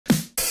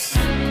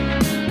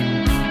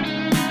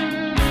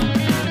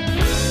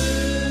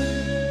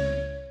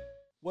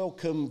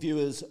Welcome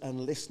viewers and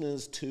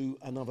listeners to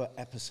another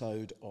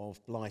episode of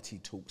Blighty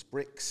Talks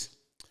Bricks.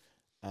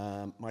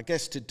 My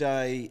guest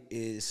today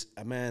is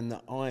a man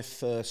that I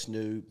first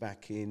knew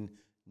back in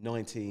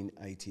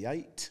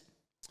 1988.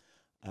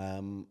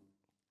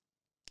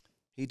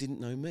 He didn't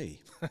know me.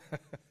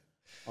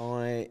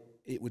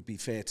 It would be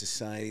fair to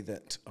say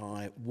that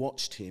I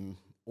watched him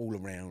all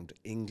around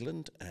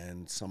England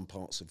and some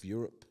parts of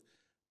Europe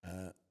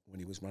when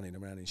he was running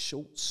around in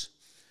shorts.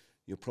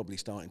 You're probably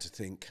starting to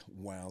think,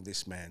 wow,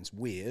 this man's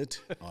weird,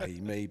 i.e.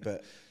 me,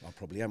 but I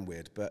probably am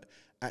weird. But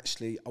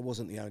actually, I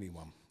wasn't the only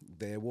one.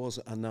 There was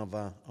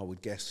another, I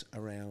would guess,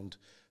 around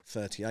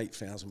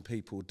 38,000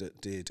 people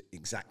that did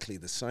exactly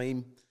the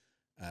same,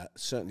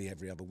 certainly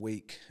every other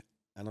week.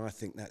 And I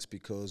think that's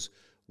because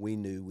we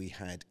knew we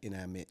had in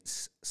our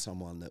midst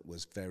someone that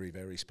was very,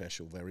 very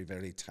special, very,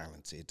 very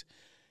talented.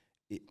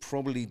 It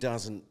probably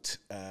doesn't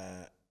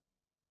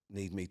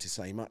need me to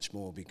say much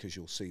more because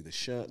you'll see the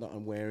shirt that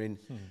I'm wearing.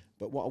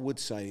 But what I would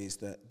say is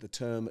that the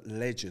term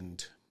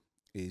legend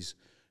is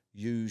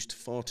used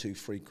far too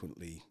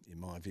frequently, in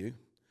my view.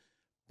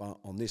 But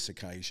on this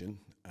occasion,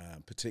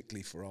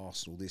 particularly for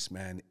Arsenal, this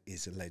man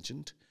is a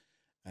legend.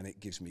 And it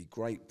gives me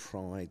great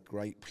pride,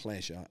 great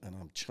pleasure, and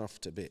I'm chuffed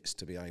to bits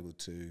to be able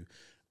to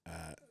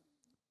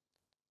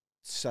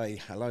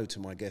say hello to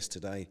my guest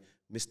today,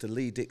 Mr.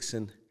 Lee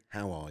Dixon.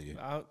 How are you?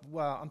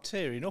 Well, I'm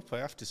tearing up, I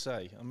have to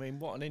say. I mean,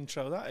 what an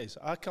intro that is.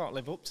 I can't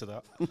live up to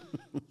that.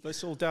 But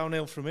it's all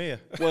downhill from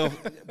here. Well,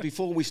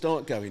 before we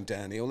start going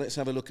downhill, let's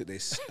have a look at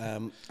this.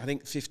 I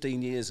think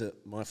 15 years at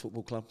my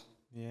football club.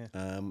 Yeah.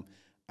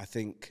 I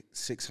think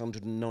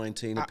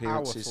 619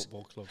 appearances. Our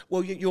football club.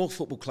 Well, your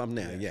football club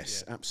now,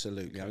 yes, yeah.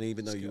 absolutely. Okay. And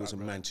even though you was a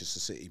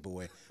Manchester City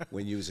boy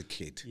when you was a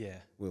kid, Yeah.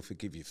 we'll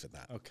forgive you for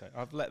that. Okay,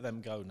 I've let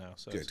them go now,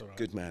 so Good, it's all right.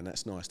 good man,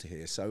 that's nice to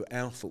hear. So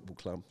our football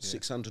club,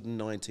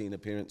 619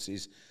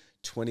 appearances,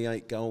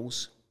 28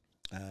 goals.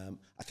 I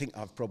think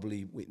I've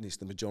probably witnessed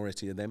the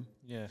majority of them.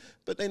 Yeah.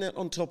 But then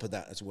on top of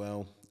that as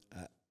well,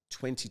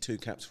 22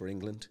 caps for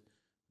England.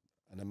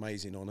 An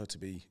amazing honour to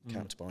be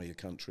capped by your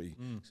country,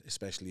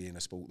 especially in a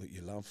sport that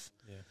you love.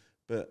 Yeah.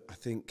 But I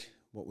think,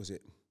 what was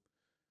it?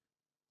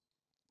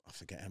 I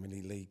forget how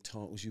many league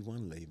titles you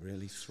won, Lee,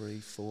 really? 3,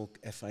 4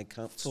 FA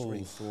Cups? 4.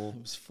 3, 4?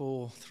 It was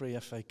 4, 3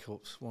 FA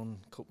Cups, 1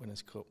 Cup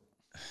Winners' Cup.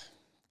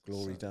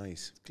 Glory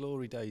days.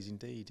 Glory days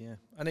indeed, yeah.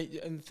 And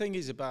the thing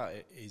is about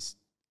it is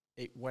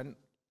it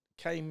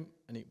came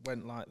and it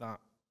went like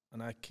that.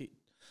 And I keep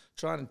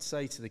trying to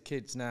say to the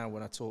kids now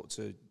when I talk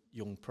to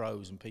young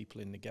pros and people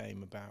in the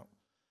game about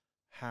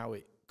how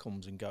it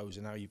comes and goes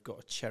and how you've got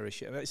to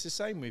cherish it. And it's the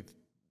same with,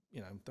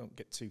 don't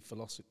get too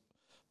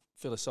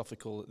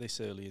philosophical at this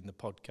early in the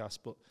podcast,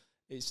 but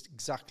it's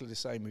exactly the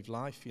same with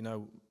life.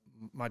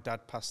 My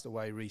dad passed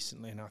away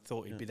recently and I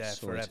thought he'd be there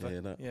forever. To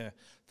hear that. Yeah,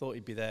 thought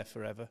he'd be there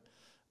forever.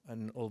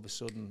 And all of a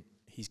sudden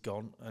he's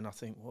gone. And I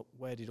think,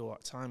 where did all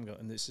that time go?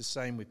 And it's the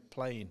same with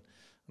playing.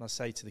 And I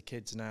say to the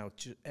kids now,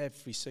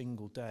 every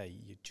single day,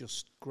 you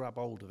just grab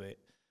hold of it.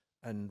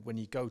 And when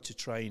you go to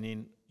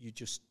training, you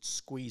just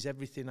squeeze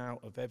everything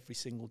out of every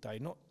single day,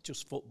 not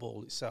just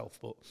football itself,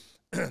 but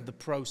the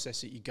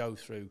process that you go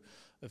through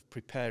of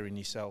preparing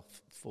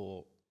yourself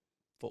for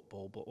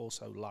football, but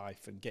also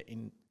life, and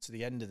getting to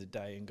the end of the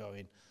day and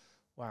going,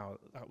 wow,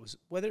 that was,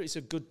 whether it's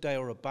a good day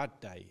or a bad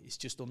day, it's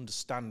just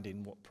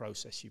understanding what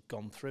process you've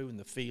gone through and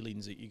the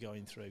feelings that you're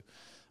going through.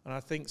 And I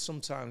think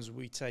sometimes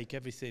we take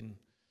everything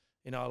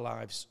in our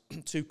lives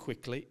too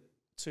quickly,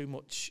 too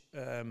much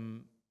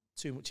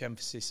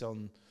emphasis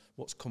on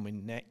what's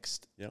coming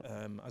next,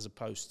 as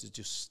opposed to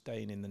just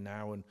staying in the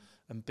now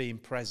and being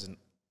present.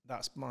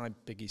 That's my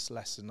biggest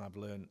lesson I've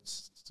learned.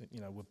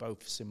 We're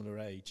both similar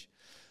age,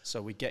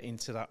 so we get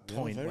into that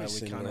point where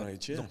we're kind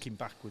of looking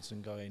backwards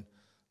and going,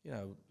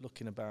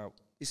 looking about.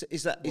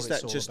 Is that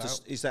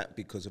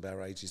because of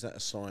our age? Is that a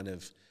sign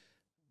of?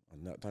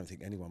 I don't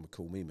think anyone would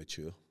call me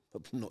mature.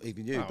 Not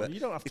even you. No, but you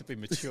don't have to be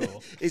mature.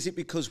 Is it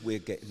because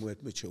we're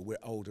mature? We're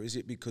older. Is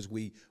it because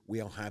we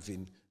are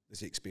having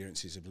the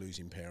experiences of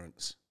losing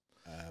parents?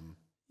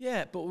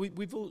 Yeah, but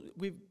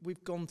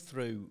we've gone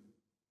through.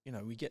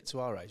 We get to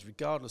our age,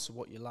 regardless of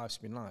what your life's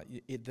been like.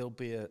 There'll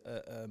be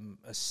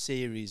a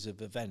series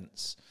of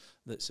events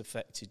that's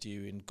affected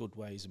you in good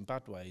ways and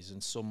bad ways,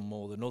 and some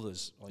more than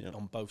others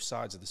on both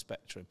sides of the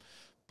spectrum.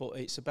 But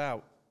it's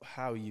about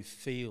how you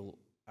feel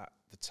at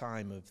the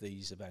time of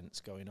these events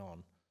going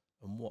on,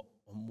 and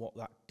what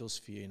that does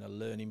for you in a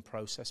learning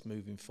process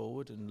moving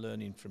forward, and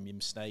learning from your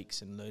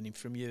mistakes and learning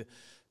from your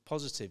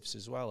positives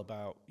as well.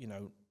 About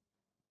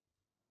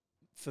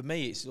for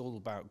me, it's all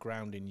about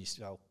grounding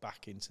yourself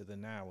back into the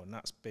now, and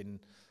that's been,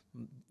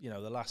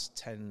 the last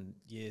 10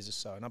 years or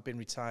so. And I've been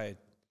retired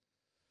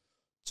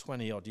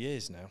 20 odd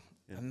years now,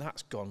 and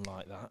that's gone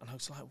like that. And I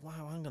was like,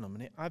 wow, hang on a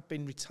minute, I've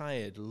been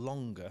retired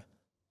longer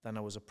than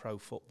I was a pro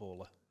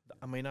footballer.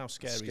 I mean, how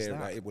scary is that?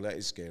 Right? Well, that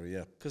is scary,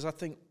 yeah. Because I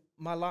think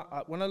my life,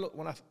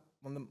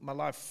 when my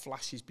life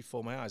flashes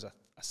before my eyes, I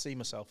see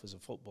myself as a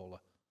footballer.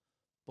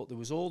 But there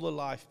was all the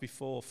life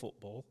before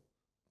football,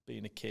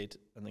 being a kid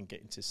and then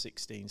getting to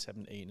 16,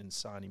 17 and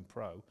signing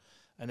pro.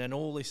 And then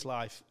all this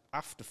life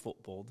after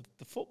football,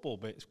 the football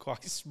bit is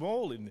quite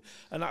small, and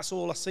that's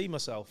all I see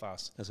myself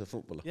as a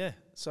footballer. Yeah,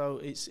 so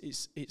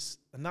it's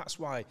and that's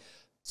why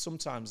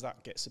sometimes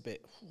that gets a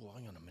bit,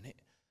 hang on a minute.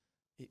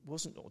 It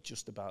wasn't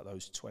just about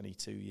those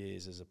 22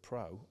 years as a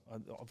pro.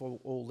 I've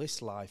all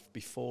this life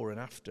before and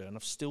after, and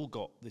I've still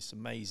got this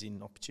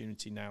amazing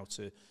opportunity now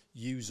to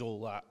use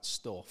all that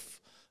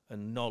stuff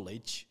and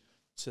knowledge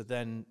to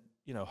then,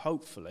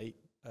 hopefully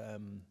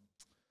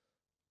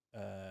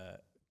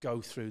go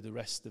through the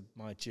rest of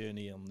my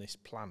journey on this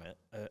planet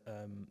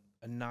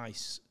a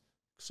nice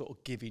sort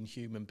of giving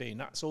human being.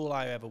 That's all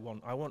I ever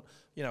want. I want,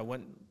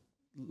 when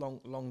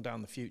long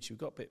down the future, we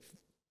got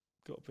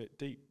a bit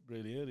deep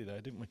really early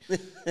there, didn't we?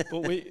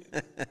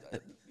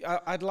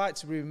 But I'd like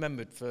to be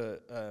remembered for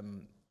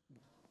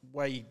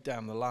way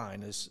down the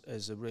line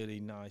as a really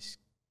nice,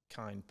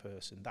 kind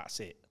person. That's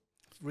it.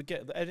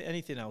 Forget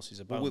anything else is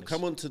a bonus. Well, we'll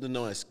come on to the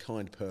nice,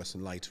 kind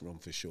person later on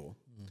for sure.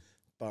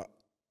 But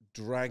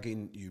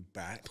dragging you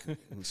back,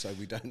 and so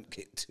we don't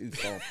get too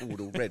far forward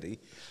already,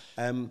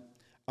 I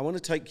want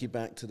to take you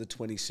back to the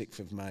 26th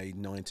of May,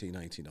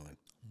 1989.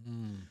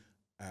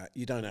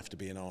 You don't have to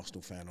be an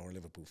Arsenal fan or a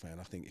Liverpool fan.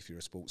 I think if you're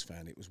a sports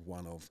fan, it was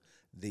one of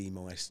the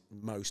most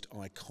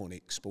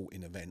iconic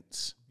sporting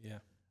events. Yeah.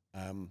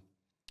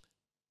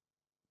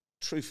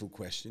 Truthful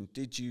question,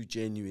 did you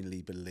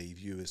genuinely believe,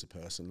 you as a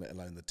person, let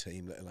alone the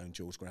team, let alone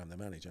George Graham, the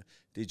manager,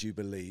 did you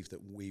believe that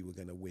we were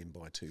going to win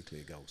by 2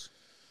 clear goals?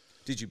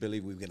 Did you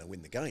believe we were going to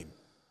win the game?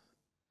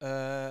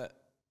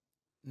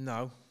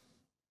 No.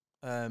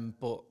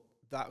 But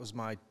that was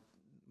my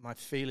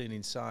feeling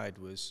inside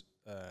was...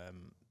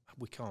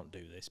 we can't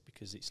do this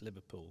because it's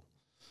Liverpool.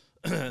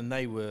 And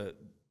they were,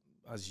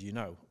 as you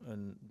know, a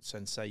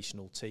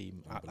sensational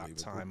team at that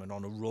time and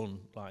on a run.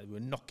 Like, we were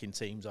knocking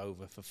teams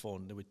over for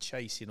fun. They were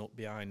chasing up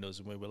behind us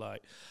and we were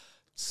like...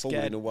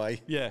 falling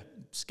away. Yeah,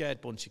 scared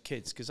bunch of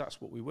kids, because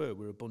that's what we were.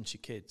 We were a bunch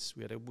of kids.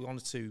 We had one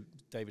or two,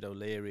 David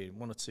O'Leary, and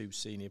 1 or 2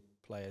 senior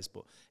players.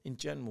 But in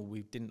general,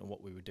 we didn't know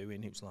what we were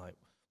doing. It was like,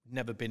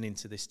 never been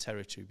into this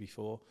territory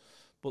before.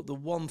 But the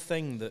one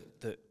thing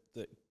that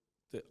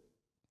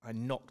I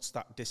knocked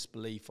that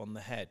disbelief on the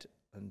head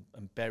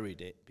and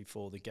buried it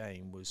before the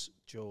game was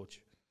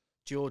George.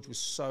 George was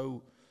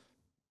so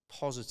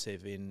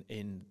positive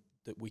in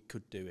that we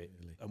could do it,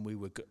 really. And we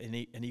were good. And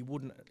he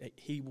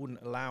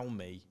wouldn't allow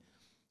me.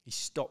 He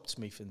stopped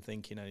me from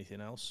thinking anything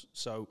else.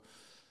 So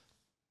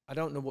I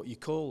don't know what you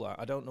call that.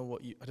 I don't know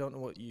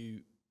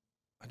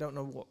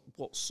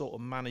what sort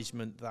of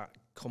management that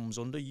comes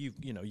under.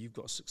 You've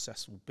got a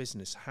successful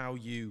business. How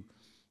you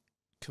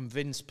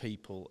convince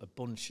people,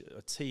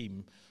 a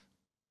team,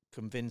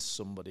 convince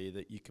somebody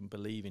that you can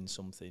believe in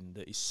something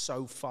that is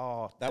so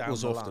far down the line. That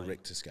was off the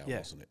Richter scale,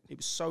 wasn't it? It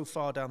was so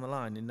far down the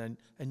line,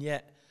 and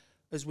yet,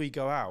 as we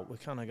go out, we're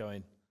kind of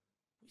going,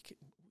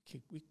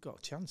 we've got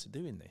a chance of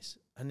doing this.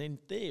 And in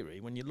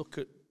theory, when you look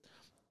at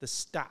the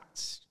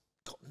stats,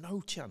 got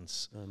no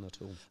chance. No, not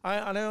at all.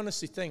 I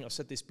honestly think, I've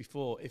said this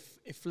before,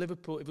 if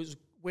Liverpool, if it was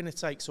winner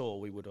takes all,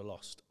 we would have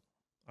lost.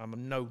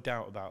 I'm no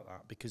doubt about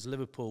that, because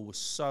Liverpool was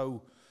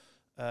so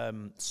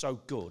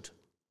good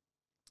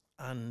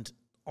and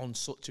on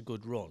such a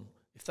good run.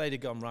 If they'd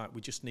have gone, right,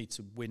 we just need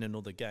to win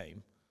another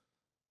game,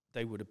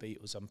 they would have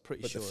beat us, I'm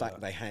pretty sure. But the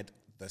fact they had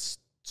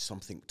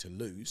something to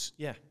lose.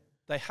 Yeah,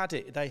 they had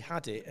it,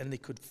 and they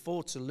could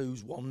afford to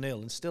lose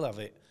 1-0 and still have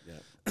it. Yeah.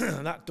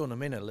 And that done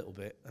them in a little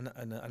bit.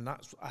 And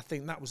that's, I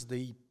think that was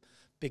the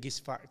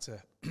biggest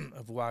factor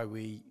of why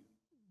we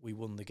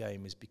won the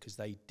game, is because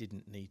they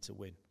didn't need to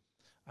win.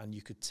 And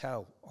you could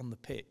tell on the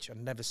pitch, I'd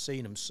never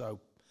seen them so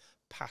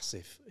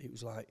passive. It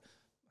was like,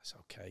 that's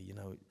okay,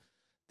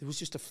 there was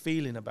just a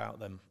feeling about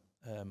them.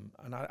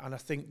 And I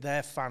think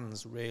their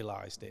fans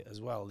realised it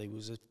as well. It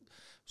was a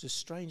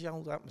strange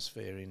old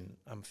atmosphere in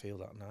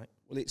Anfield that night.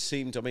 Well, it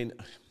seemed,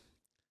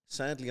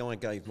 sadly I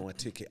gave my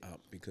ticket up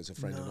because a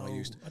friend and I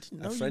used... I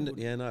didn't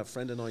know a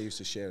friend and I used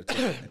to share a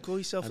ticket. Call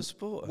yourself a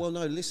supporter? Well,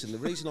 no, listen, the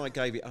reason I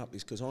gave it up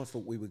is because I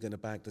thought we were going to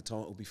bag the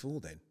title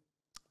before then.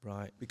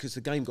 Right. Because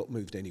the game got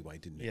moved anyway,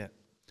 didn't it? Yeah.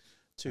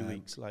 2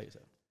 weeks later.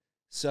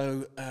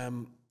 So,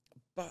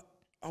 but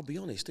I'll be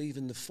honest,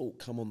 even the thought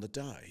come on the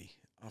day,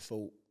 I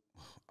thought,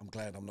 I'm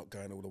glad I'm not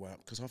going all the way up,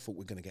 because I thought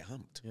we're going to get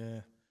humped.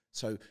 Yeah.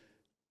 So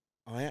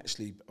I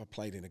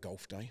played in a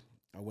golf day.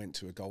 I went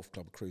to a golf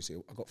club, Cruise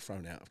Hill. I got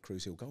thrown out of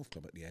Cruise Hill Golf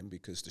Club at the end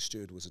because the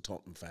steward was a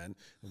Tottenham fan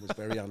and was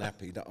very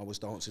unhappy that I was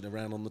dancing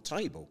around on the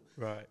table.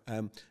 Right.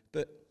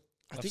 But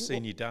I've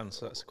seen you dance,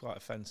 so that's quite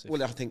offensive.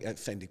 Well, I think it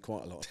offended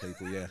quite a lot of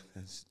people, yeah.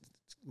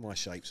 My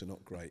shapes are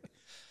not great.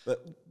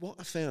 But what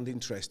I found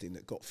interesting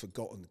that got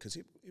forgotten, because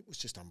it was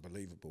just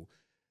unbelievable,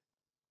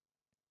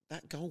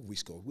 that goal we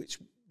scored, which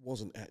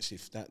wasn't actually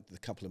the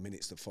couple of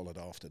minutes that followed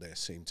after there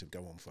seemed to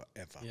go on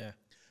forever. Yeah.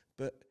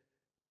 But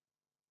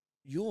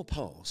your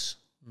pass,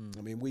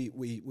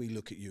 we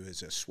look at you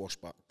as a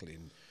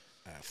swashbuckling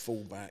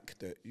fullback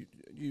that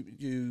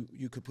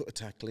you could put a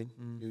tackle in.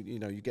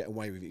 You get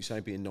away with it. You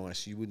say being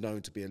nice. You would know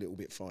to be a little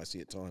bit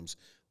feisty at times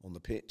on the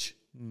pitch.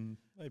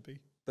 Maybe.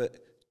 But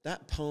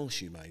that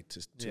pass you made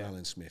to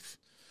Alan Smith,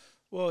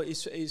 Well,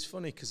 it's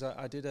funny because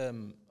I did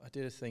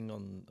a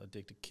thing I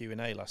did a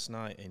Q&A last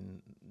night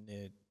in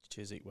near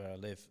Chiswick where I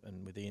live,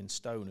 and with Ian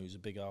Stone, who's a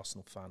big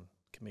Arsenal fan,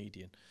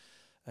 comedian,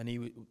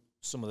 and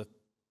some of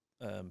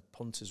the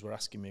punters were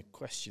asking me a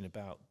question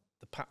about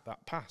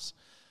that pass,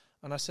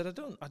 and I said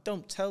I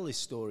don't tell this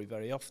story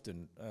very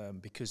often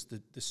because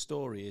the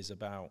story is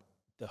about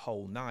the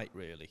whole night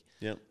really,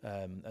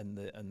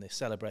 and the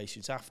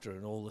celebrations after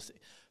and all the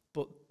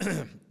but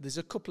there's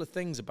a couple of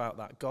things about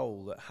that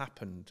goal that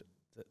happened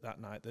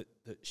that night that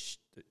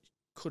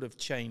could have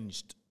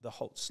changed the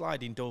whole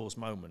sliding doors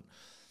moment.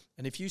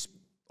 And if you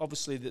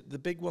obviously the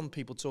big one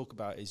people talk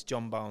about is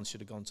John Barnes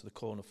should have gone to the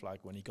corner flag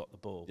when he got the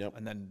ball,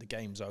 and then the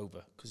game's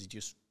over because he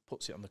just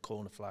puts it on the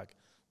corner flag.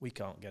 We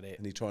can't get it,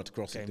 and he tried to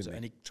cross it,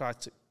 didn't he?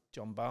 And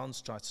John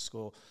Barnes tried to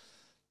score.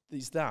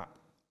 There's that,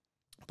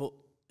 but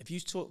if you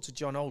talk to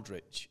John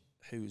Aldrich,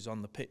 who's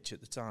on the pitch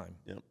at the time,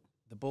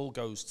 the ball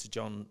goes to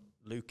John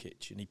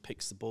Lukic and he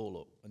picks the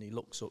ball up and he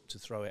looks up to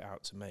throw it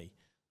out to me,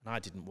 and I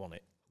didn't want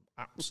it.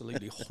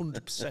 Absolutely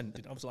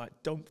 100%. I was like,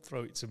 don't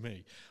throw it to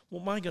me.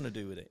 What am I going to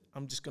do with it?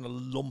 I'm just going to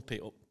lump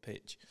it up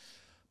pitch.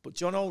 But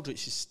John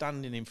Aldrich is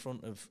standing in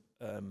front of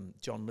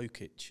John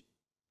Lukic,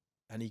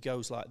 and he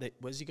goes like this.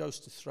 As he goes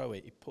to throw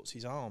it, he puts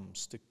his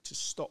arms to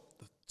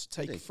stop, to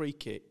take a free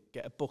kick,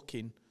 get a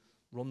booking,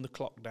 run the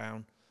clock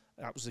down.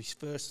 That was his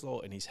first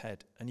thought in his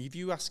head. And if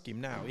you ask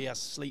him now, he has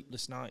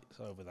sleepless nights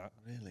over that.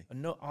 Really?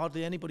 And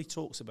hardly anybody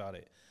talks about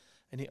it.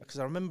 And because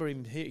I remember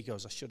him here, he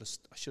goes, I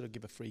should have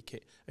given a free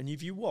kick. And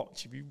if you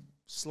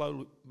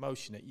slow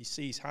motion it, you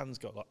see his hands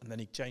go like, and then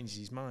he changes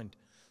his mind.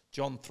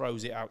 John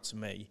throws it out to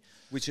me.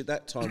 Which at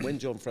that time, when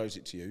John throws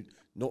it to you,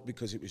 not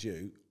because it was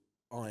you,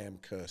 I am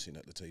cursing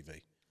at the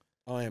TV.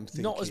 I am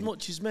thinking, not as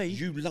much as me.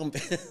 You lump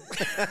it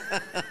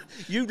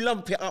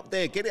up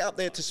there. Get it up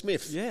there to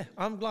Smith. Yeah,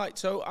 I'm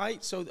like I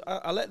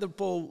let the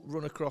ball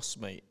run across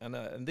me, and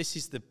this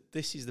is the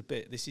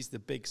bit. This is the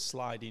big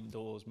sliding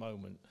doors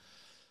moment.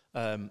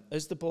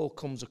 As the ball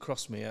comes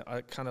across me,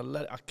 I kind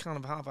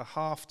of have a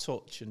half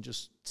touch and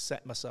just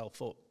set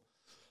myself up.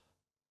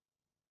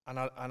 And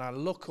I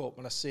look up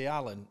and I see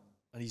Alan,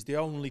 and he's the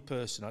only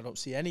person. I don't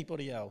see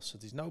anybody else. So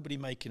there's nobody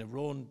making a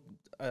run.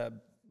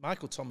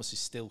 Michael Thomas is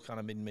still kind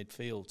of in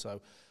midfield,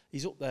 so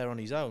he's up there on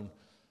his own.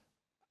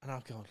 And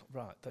I go,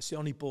 right, that's the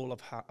only ball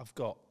I've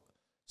got.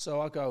 So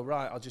I go,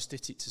 right, I'll just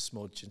hit it to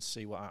Smudge and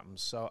see what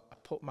happens. So I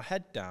put my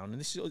head down, and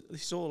this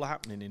is all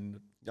happening in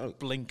the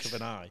blink of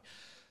an eye.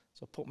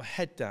 So I put my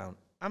head down.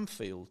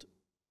 Anfield,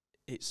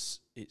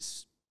 it's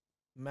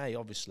May,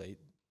 obviously.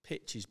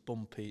 Pitch is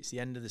bumpy. It's the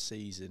end of the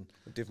season.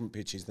 Different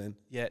pitches then?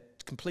 Yeah,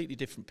 completely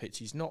different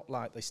pitches. Not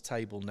like this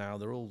table now.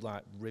 They're all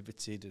like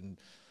riveted, and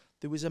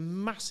there was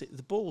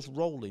the ball's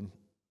rolling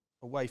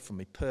away from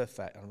me,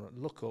 perfect. And I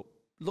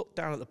look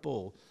down at the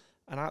ball,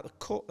 and out the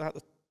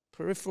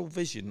peripheral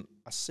vision,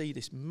 I see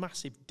this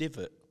massive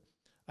divot.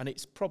 And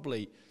it's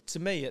probably, to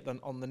me,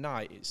 on the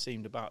night, it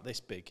seemed about this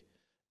big.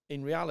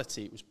 In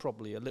reality, it was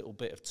probably a little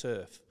bit of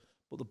turf.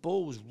 But the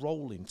ball was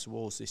rolling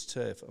towards this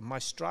turf. And my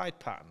stride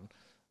pattern,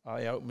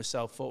 I opened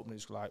myself up, and it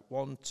was like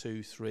 1,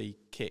 2, 3,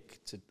 kick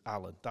to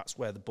Alan. That's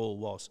where the ball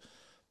was.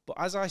 But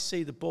as I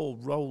see the ball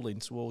rolling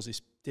towards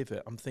this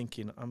divot, I'm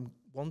thinking,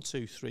 1,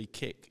 2, 3,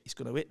 kick. It's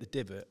going to hit the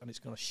divot, and it's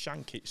going to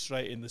shank it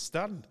straight in the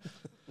stand.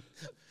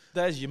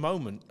 There's your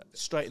moment,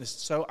 straight in the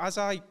So as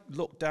I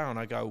look down,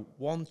 I go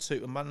 1,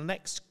 2, and my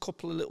next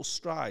couple of little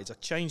strides, I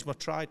change my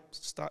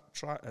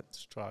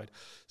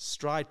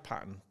stride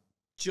pattern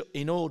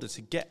in order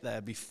to get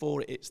there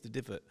before it hits the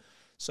divot.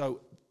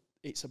 So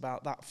it's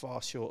about that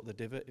far short of the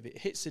divot. If it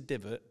hits the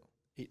divot,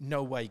 it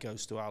no way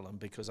goes to Alan,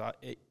 because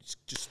it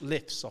just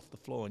lifts off the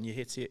floor, and you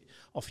hit it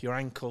off your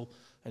ankle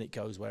and it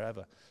goes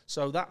wherever.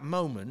 So that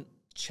moment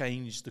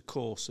changed the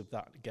course of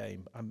that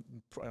game. I'm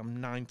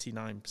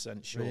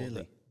 99% sure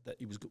that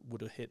he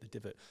would have hit the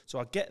divot. So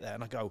I get there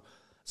and I go.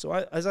 So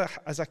as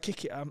I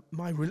kick it,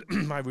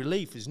 my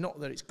relief is not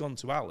that it's gone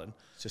to Alan.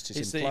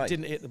 It's that it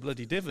didn't hit the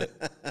bloody divot.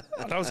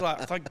 And I was like,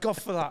 thank God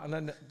for that. And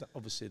then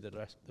obviously the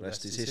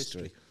rest is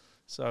history.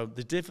 So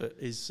the divot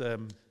is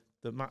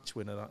the match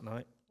winner that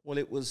night. Well,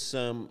 it was,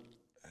 the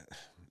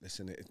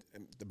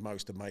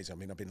most amazing. I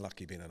mean, I've been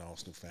lucky being an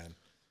Arsenal fan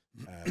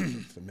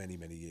for many,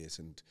 many years,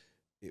 and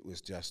it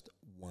was just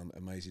one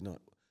amazing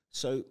night.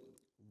 So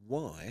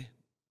why,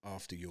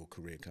 after your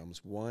career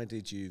comes, why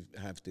did you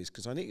have this?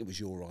 Because I think it was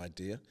your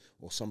idea,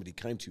 or somebody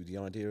came to you with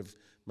the idea of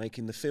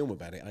making the film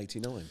about it,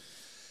 89.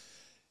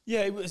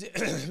 Yeah, it was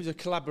a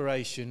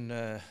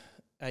collaboration.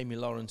 Amy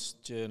Lawrence,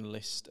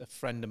 journalist, a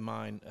friend of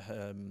mine,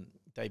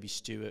 Davey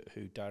Stewart,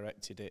 who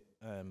directed it,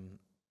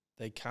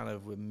 they kind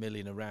of were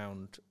milling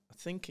around. I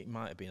think it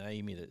might have been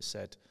Amy that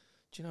said,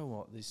 do you know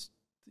what,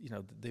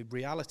 the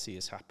reality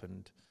has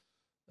happened.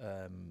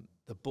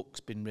 The book's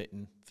been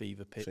written,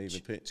 Fever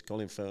Pitch.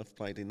 Colin Firth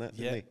played in that,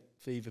 didn't he?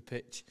 Fever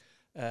Pitch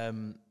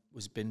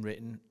was been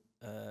written.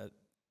 The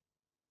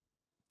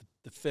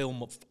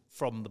film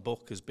from the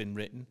book has been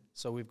written.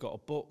 So we've got a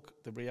book,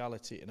 the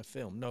reality, and a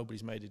film.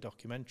 Nobody's made a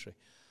documentary.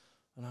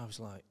 And I was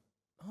like,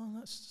 oh,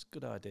 that's a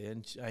good idea.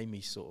 And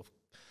Amy sort of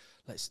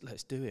let's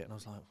do it. And I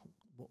was like,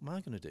 what am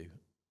I going to do?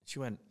 She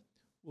went,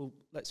 well,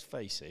 let's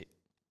face it,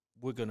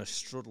 we're going to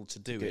struggle to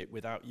do it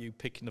without you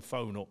picking the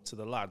phone up to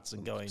the lads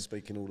and going,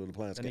 speaking all of the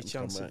players, any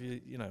chance of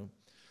you know.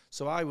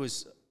 So I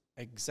was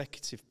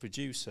executive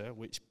producer,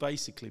 which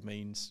basically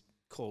means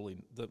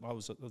calling. I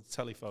was the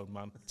telephone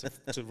man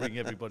to ring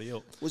everybody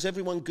up. Was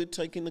everyone good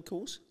taking the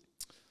calls?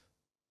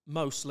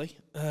 Mostly.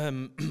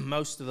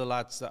 Most of the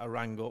lads that I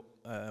rang up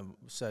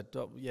said,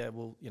 oh, yeah,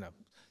 well, you know,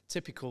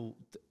 typical.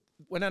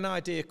 When an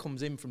idea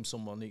comes in from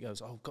someone, he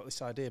goes, oh, I've got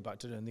this idea about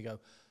doing it. And they go,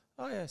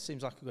 oh, yeah,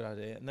 seems like a good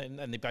idea. And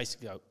then they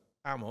basically go,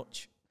 how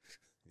much?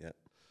 Yeah.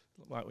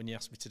 Like when you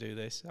asked me to do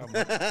this. How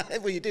much?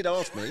 Well, you did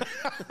ask me.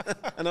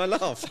 And I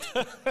laughed.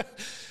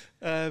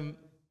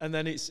 And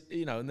then it's,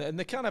 you know, and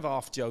they're kind of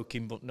half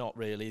joking, but not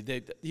really.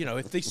 They, you know,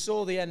 if they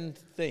saw the end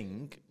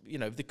thing, you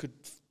know, if they could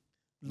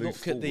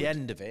look at the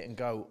end of it and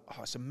go,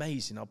 oh, it's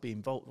amazing, I'll be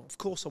involved. Of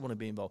course I want to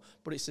be involved.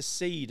 But it's a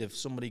seed of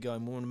somebody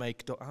going, we want to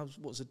make,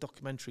 what's a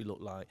documentary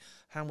look like?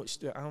 How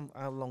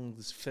long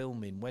is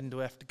filming? When do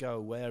I have to go?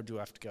 Where do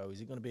I have to go?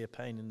 Is it going to be a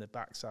pain in the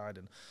backside?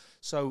 And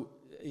so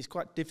it's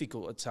quite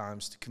difficult at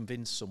times to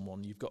convince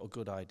someone you've got a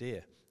good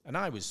idea. And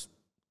I was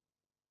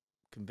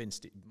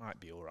convinced it might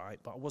be all right,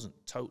 but I wasn't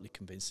totally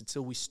convinced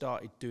until we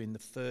started doing the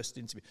first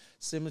interview.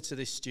 Similar to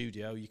this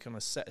studio, you kind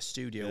of set a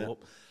studio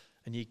up,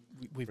 and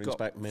we've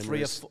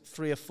brings got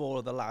three or four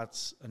of the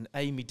lads, and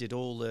Amy did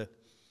all the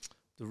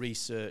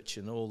research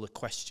and all the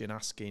question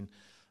asking,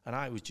 and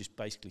I would just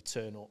basically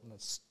turn up and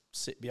I'd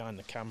sit behind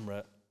the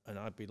camera, and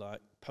I'd be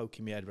like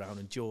poking my head around,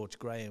 and George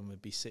Graham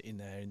would be sitting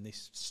there in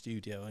this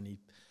studio, and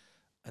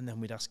then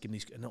we'd ask him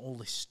these, and all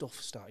this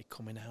stuff started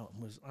coming out,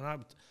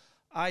 and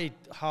I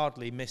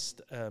hardly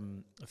missed a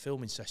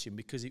filming session,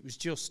 because it was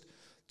just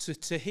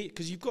to hear,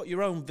 because you've got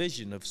your own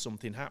vision of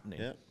something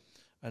happening,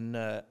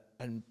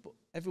 and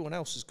everyone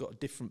else has got a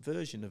different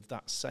version of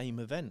that same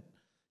event.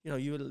 You know,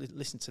 you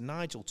listen to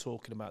Nigel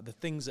talking about the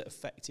things that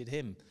affected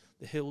him.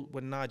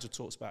 When Nigel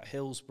talks about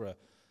Hillsborough,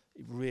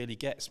 it really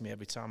gets me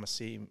every time I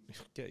see him.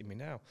 Getting me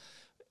now.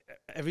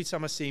 Every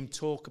time I see him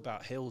talk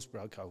about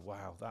Hillsborough, I go,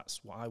 wow,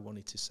 that's what I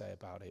wanted to say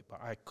about it,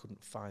 but I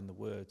couldn't find the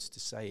words to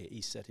say it.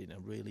 He said it in a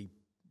really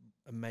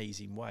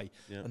amazing way,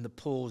 and the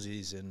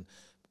pauses and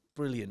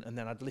brilliant. And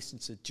then I'd listen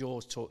to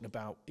George talking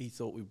about he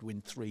thought we would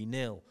win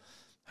 3-0.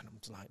 And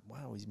I'm like,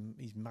 wow,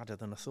 he's madder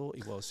than I thought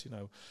he was, you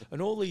know.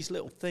 And all these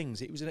little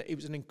things. It was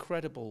an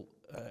incredible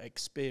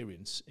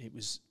experience. It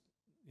was,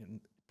 you know,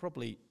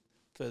 probably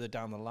further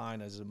down the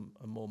line as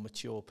a more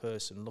mature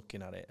person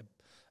looking at it,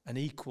 an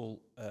equal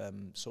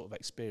sort of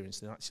experience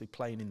than actually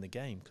playing in the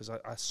game, because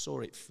I saw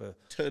it for...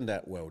 Turned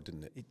out well,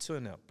 didn't it? It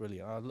turned out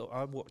brilliant.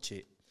 I watch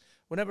it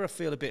whenever I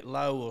feel a bit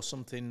low or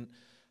something,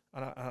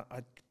 and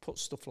I put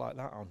stuff like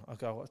that on. I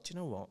go, do you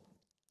know what?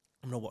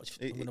 I'm going to watch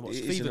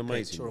Fever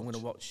Pitch, or I'm going to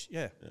watch...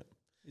 Yeah.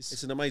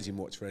 It's an amazing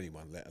watch for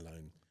anyone, let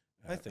alone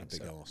a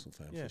big Arsenal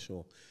fan, for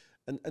sure.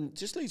 And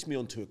just leads me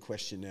on to a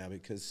question now,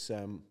 because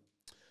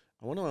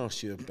I want to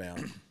ask you about,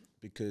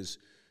 because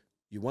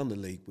you won the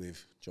league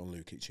with John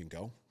Lukic in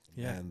goal,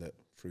 the man that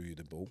threw you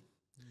the ball.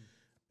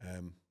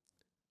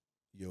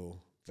 You're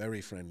very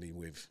friendly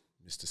with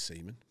Mr.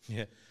 Seaman.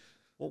 Yeah.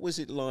 What was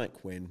it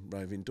like when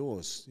Roving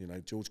Doors, you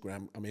know, George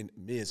Graham, I mean,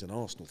 me as an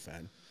Arsenal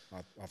fan,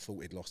 I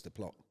thought he'd lost the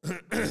plot.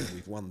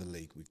 We've won the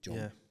league with John.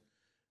 Yeah.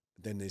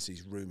 Then there's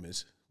these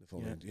rumours,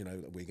 you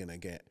know, that we're going to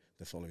get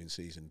the following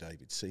season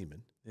David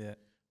Seaman. Yeah.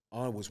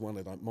 I was one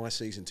of my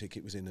season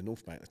ticket was in the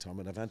North Bank at the time,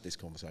 and I've had this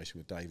conversation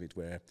with David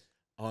where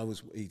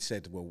he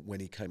said, well, when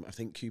he came, I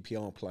think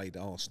QPR played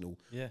Arsenal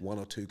 1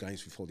 or 2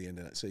 games before the end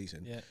of that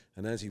season. Yeah.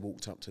 And as he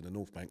walked up to the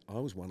North Bank, I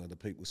was one of the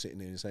people sitting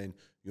there and saying,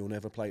 you'll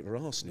never play for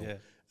Arsenal. Yeah.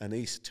 And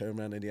he turned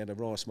around and he had a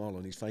wry smile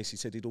on his face. He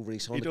said he'd already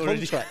signed a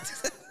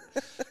contract.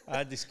 I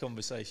had this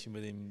conversation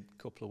with him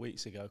a couple of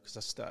weeks ago,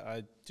 because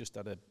I just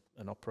had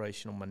an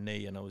operation on my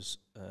knee, and I was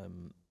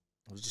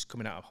just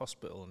coming out of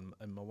hospital,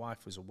 and my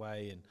wife was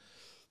away, and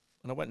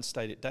I went and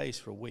stayed at Days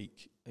for a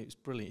week. It was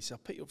brilliant. He said,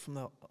 I picked you up from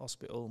the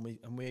hospital,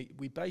 and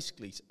we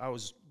basically, I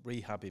was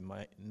rehabbing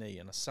my knee,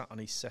 and I sat on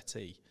his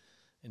settee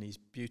in his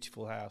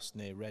beautiful house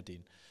near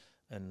Reading,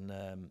 and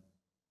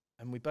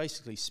we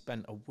basically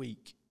spent a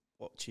week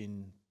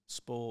watching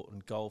sport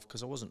and golf,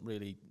 because I wasn't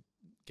really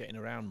getting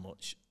around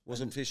much.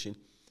 Wasn't fishing?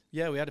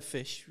 Yeah, we had a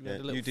fish. We had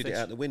a little you did fish. It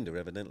out the window,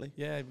 evidently.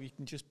 Yeah, you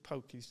can just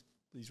poke his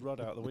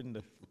rod out the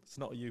window. It's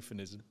not a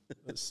euphemism.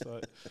 That's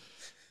like,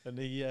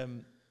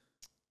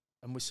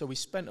 so we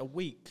spent a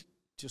week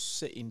just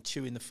sitting,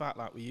 chewing the fat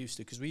like we used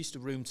to, because we used to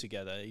room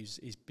together.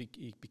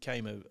 He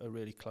became a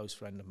really close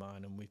friend of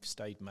mine, and we've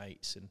stayed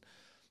mates, and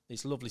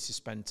it's lovely to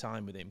spend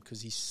time with him,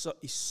 because he's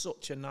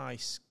such a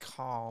nice,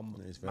 calm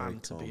man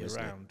to be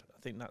around.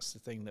 I think that's the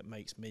thing that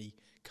makes me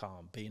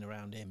calm, being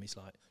around him. He's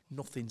like,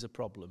 nothing's a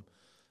problem.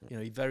 You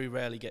know, he very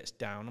rarely gets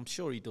down. I'm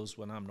sure he does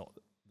when I'm not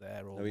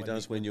there. Or he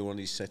does when you're on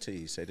his settee,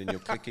 he said, and you're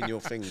clicking your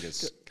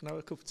fingers. Can I have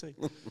a cup of tea?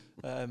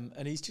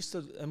 And he's just,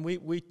 and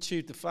we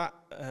chewed the fat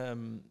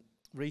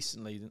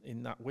recently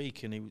in that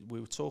week, and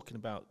we were talking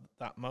about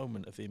that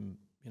moment of him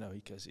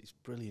he goes, it's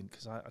brilliant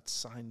because I'd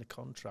signed the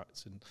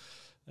contract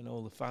and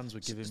all the fans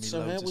were giving me so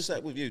loads how of was stuff.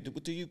 that with you?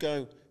 Do you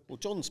go, well,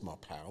 John's my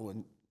pal,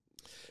 and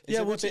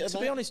Yeah, well, to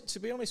be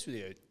honest with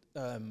you,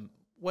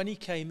 when he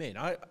came in,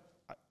 I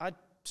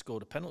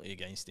scored a penalty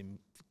against him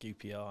for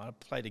QPR. I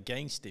played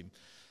against him.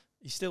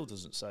 He still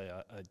doesn't say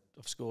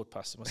I've scored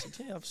past him. I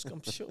said, yeah, I'm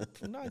sure,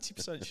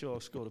 90% sure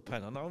I've scored a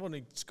penalty. And I've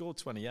only scored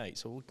 28,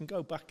 so we can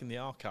go back in the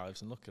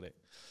archives and look at it.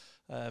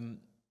 And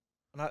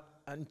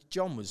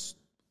John was,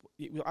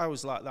 I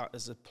was like that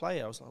as a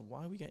player. I was like,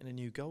 why are we getting a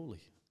new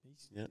goalie?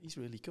 He's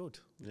really good.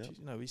 Yeah.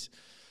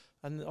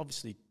 And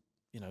obviously,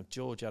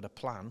 George had a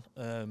plan.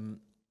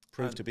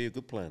 Proved to be a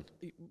good plan.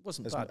 It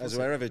wasn't bad. As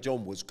wherever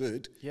John was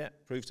good, yeah,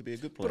 proved to be a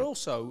good plan. But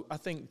also, I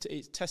think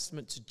it's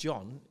testament to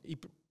John. He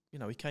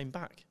came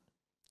back.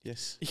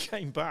 Yes, he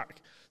came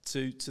back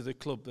to the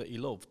club that he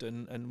loved,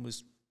 and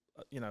was,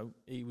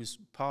 he was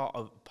part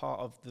of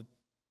the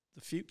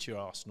future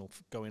Arsenal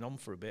going on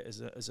for a bit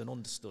as an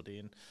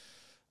understudy,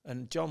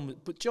 and John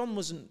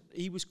wasn't.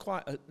 He was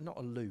quite not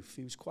aloof.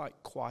 He was quite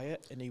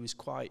quiet, and he was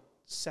quite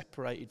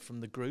separated from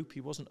the group. He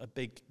wasn't a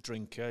big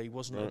drinker. He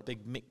wasn't a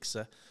big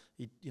mixer.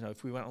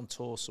 If we went on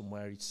tour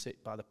somewhere, he'd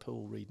sit by the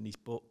pool reading his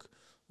book.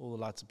 All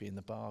the lads would be in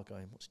the bar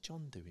going, "What's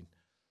John doing?"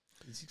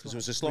 Because it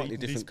was a slightly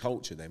different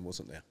culture then,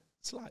 wasn't there?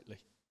 Slightly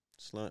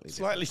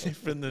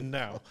different than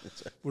now.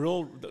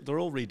 They're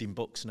all reading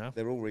books now.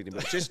 They're all reading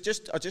books.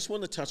 I just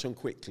want to touch on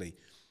quickly.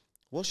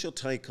 What's your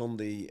take on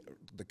the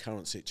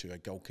current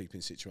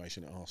goalkeeping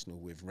situation at Arsenal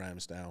with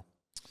Ramsdale?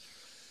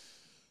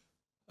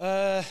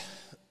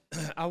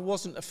 I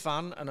wasn't a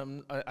fan,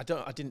 and I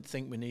didn't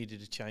think we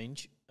needed a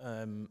change.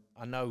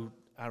 I know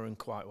Aaron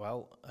quite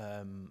well.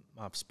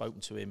 I've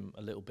spoken to him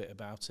a little bit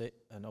about it,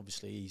 and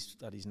obviously he's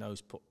had his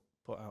nose put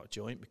out of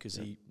joint because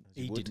he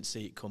didn't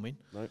see it coming.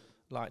 No.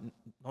 Like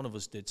none of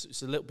us did. So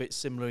it's a little bit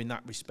similar in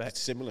that respect. It's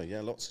similar,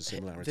 yeah, lots of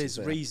similarities.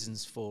 There's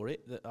reasons for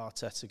it that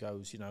Arteta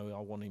goes, I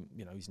want him,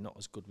 he's not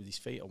as good with his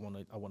feet. I want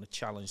to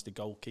challenge the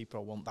goalkeeper.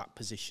 I want that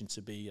position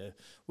to be,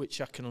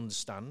 which I can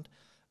understand.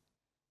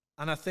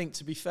 And I think,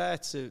 to be fair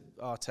to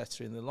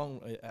Arteta in the long,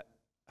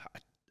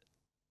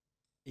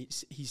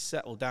 he's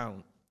settled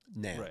down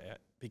now, right,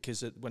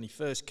 because when he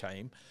first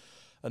came,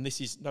 and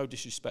this is no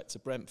disrespect to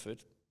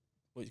Brentford,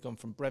 but he's gone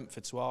from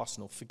Brentford to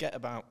Arsenal. Forget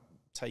about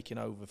taking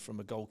over from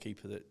a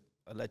goalkeeper that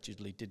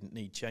allegedly didn't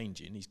need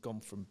changing. He's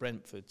gone from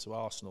Brentford to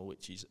Arsenal,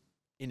 which is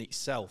in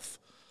itself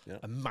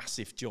a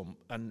massive jump,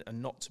 and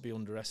not to be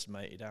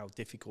underestimated how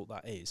difficult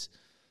that is.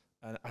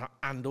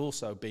 And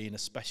also being a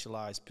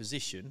specialised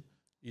position,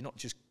 you're not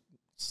just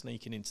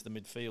sneaking into the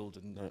midfield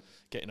and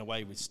getting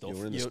away with stuff.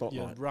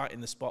 You're right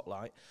in the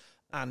spotlight.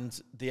 And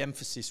the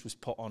emphasis was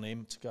put on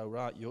him to go,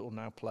 right, you're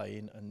now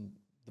playing, and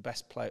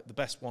the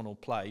best one will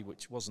play,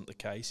 which wasn't the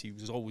case. He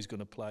was always going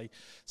to play.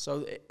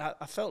 So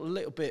I felt a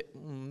little bit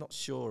not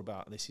sure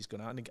about this.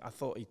 I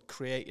thought he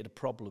created a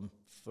problem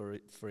for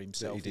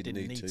himself. He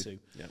didn't need to.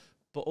 Yeah.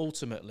 But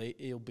ultimately,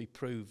 he'll be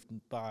proved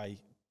by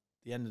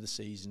the end of the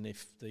season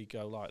if they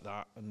go like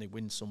that and they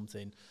win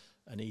something.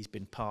 And he's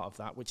been part of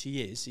that, which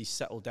he is. He's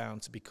settled down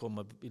to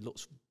become he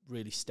looks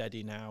really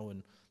steady now.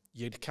 And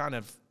you'd kind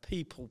of,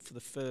 people for the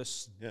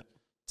first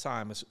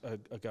time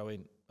are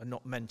going, and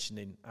not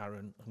mentioning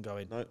Aaron and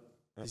going, no,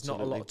 there's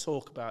not a lot of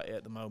talk about it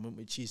at the moment,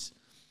 which is,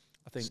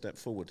 I think, step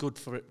forward. Good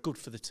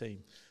for the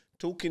team.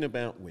 Talking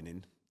about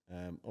winning,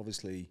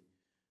 obviously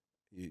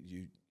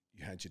you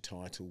had your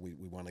title.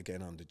 We won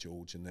again under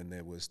George, and then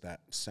there was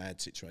that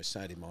sad situation,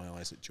 sad in my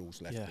eyes, that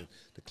George left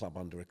the club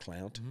under a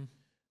cloud.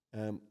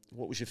 Mm-hmm.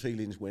 What was your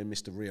feelings when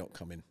Mr. Riot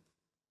come in?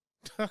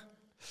 And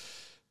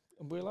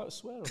we're allowed to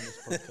swear on this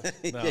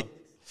podcast.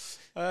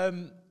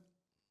 No.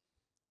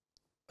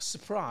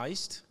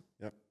 Surprised.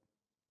 Yep.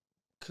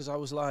 Because I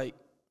was like,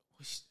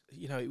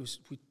 it was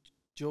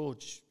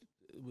George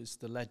was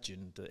the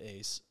legend that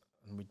is,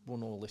 and we'd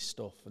won all this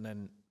stuff, and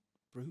then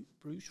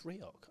Bruce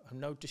Riot. And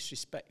no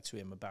disrespect to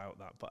him about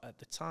that, but at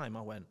the time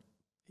I went,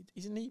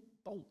 isn't he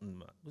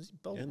Bolton? Was he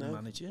Bolton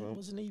manager? Well,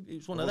 wasn't he? It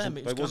was one of them.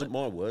 It wasn't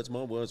my words.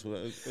 My words were,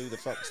 who the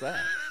fuck's that?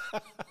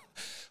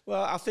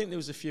 Well, I think there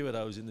was a few of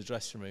those in the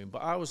dressing room,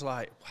 but I was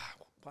like,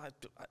 wow.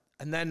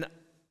 And then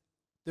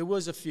there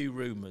was a few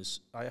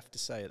rumours, I have to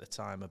say, at the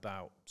time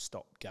about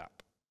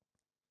stopgap.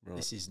 Right.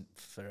 This isn't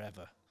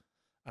forever.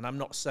 And I'm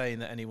not saying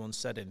that anyone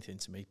said anything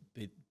to me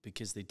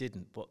because they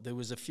didn't, but there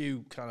was a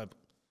few kind of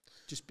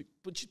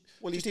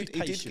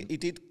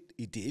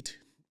He did.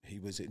 He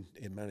was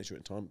in manager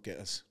at the time, get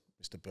us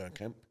Mr.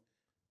 Bergkamp.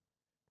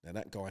 Now,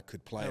 that guy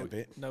could play a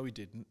bit. No, he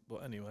didn't,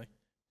 but anyway.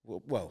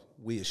 Well,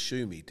 we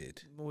assume he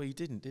did. Well, he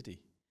didn't, did he?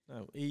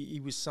 No, he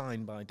was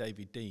signed by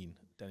David Dean,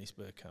 Dennis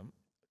Bergkamp.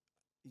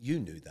 You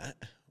knew that.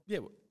 Yeah,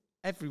 well,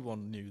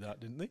 everyone knew that,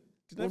 didn't they?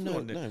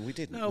 No, we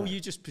didn't. No, you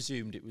just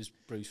presumed it was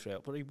Bruce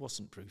Riot, but he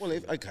wasn't Bruce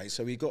Riot. Okay,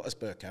 so he got us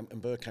Bergkamp,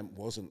 and Bergkamp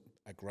wasn't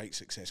a great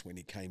success when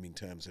he came in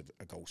terms of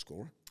a goal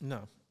scorer.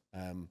 No.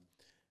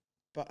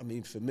 But, I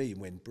mean, for me,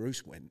 when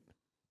Bruce went,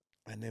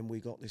 and then we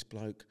got this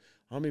bloke,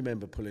 I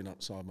remember pulling up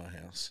beside my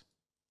house,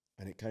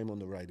 and it came on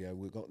the radio,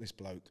 we got this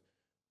bloke,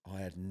 I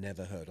had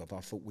never heard of. I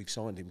thought we've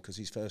signed him because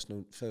his first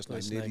name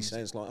nearly name's-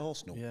 sounds like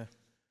Arsenal. Yeah.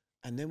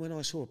 And then when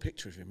I saw a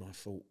picture of him, I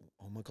thought,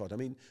 oh my God. I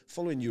mean,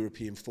 following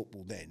European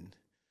football then,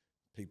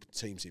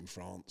 teams in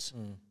France,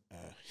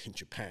 in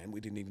Japan,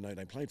 we didn't even know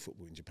they played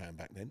football in Japan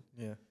back then.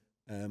 Yeah.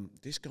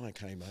 This guy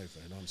came over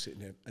and I'm sitting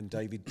there, and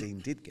David Dean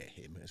did get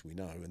him, as we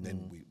know, and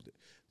then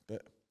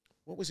but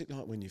what was it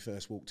like when you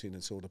first walked in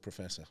and saw the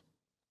professor?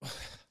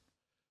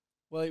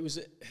 Well, it was,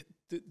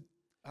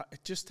 I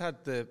just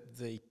had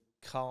the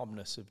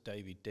calmness of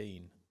David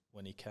Dean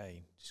when he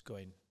came, just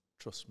going,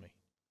 trust me.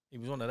 He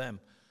was one of them.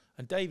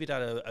 And David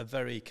had a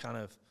very kind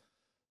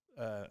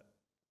of,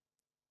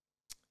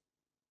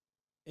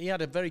 he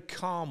had a very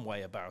calm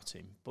way about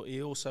him, but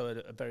he also had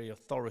a very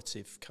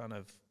authoritative kind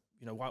of,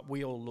 you know,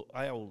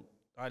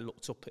 I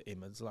looked up at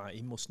him as like,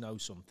 he must know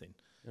something,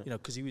 you know,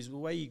 because he was the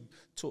way he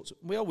talked.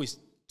 We always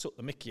took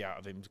the mickey out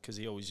of him because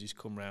he always used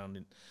to come round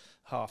in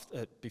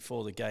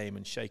before the game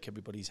and shake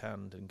everybody's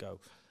hand and go.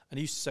 And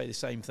he used to say the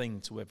same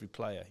thing to every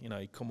player. You know,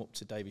 he'd come up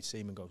to David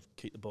Seaman and go,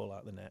 keep the ball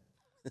out of the net.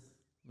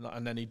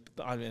 And then he'd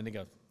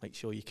go, make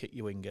sure you kick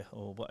your winger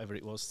or whatever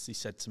it was he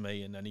said to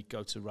me. And then he'd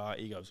go to right.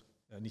 He goes,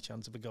 any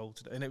chance of a goal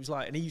today? And it was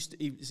like, and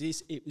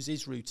it was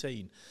his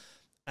routine.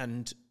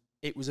 And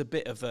it was a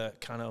bit of a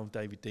kind of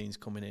David Dean's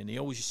coming in. He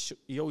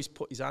always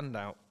put his hand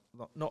out,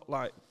 not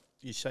like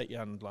you shake your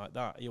hand like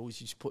that. He always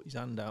used to put his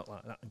hand out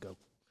like that and go.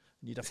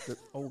 And you'd have to,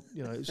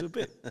 you know, it was a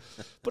bit,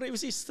 but it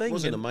was his thing. He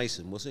wasn't a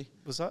Mason, was he?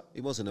 Was that?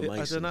 He wasn't a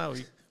Mason. I don't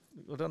know.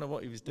 I don't know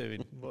what he was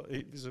doing, but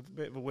it was a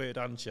bit of a weird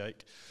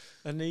handshake.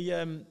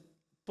 And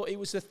but it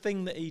was a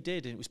thing that he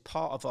did, and it was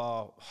part of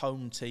our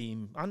home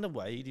team. And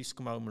away, he used to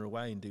come home and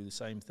away and do the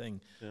same thing.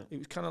 Yeah. It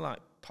was kind of like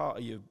part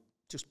of you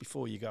just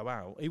before you go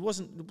out. It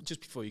wasn't just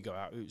before you go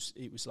out.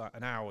 It was like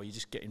an hour. You're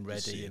just getting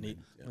ready, and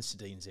Mr.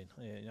 Dean's in.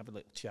 Yeah, you have a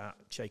little chat,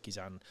 shake his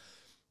hand.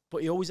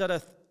 But he always had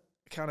a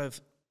kind of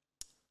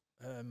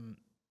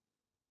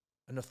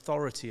an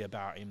authority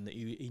about him that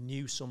he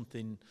knew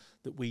something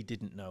that we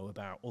didn't know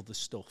about other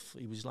stuff.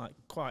 He was like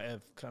quite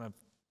a kind of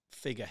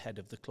figurehead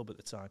of the club at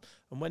the time.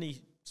 And when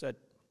he said,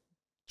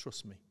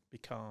 trust me, be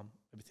calm,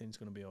 everything's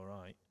going to be all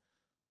right,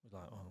 I was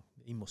like, oh,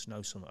 he must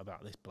know something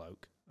about this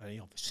bloke. And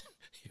he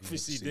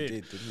obviously did,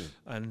 didn't he?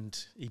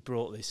 And he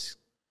brought this,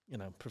 you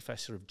know,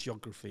 professor of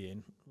geography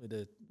in with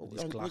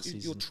his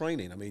glasses. Your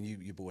training, I mean,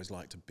 you boys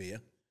liked a beer.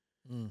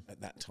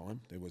 At that time,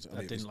 there was.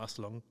 That didn't last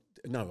long.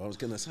 No, I was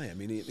going to say. I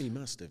mean, he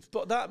must have.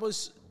 But that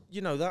was,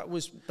 you know,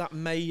 that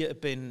may have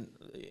been,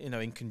 you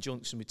know, in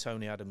conjunction with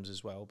Tony Adams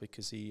as well,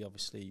 because he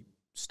obviously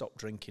stopped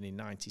drinking in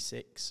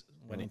 '96,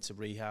 went into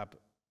rehab,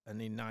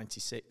 and in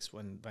 '96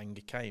 when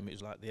Wenger came, it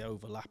was like the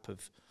overlap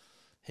of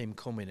him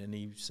coming, and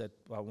he said,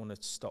 well, "I want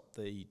to stop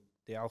the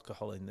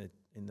alcohol in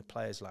the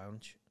players'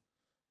 lounge."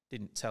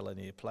 Didn't tell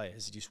any of the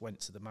players. He just went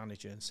to the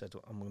manager and said,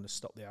 I'm going to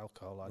stop the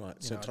alcohol.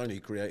 Right, so Tony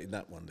created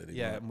that one, did he?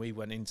 Yeah, right. And we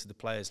went into the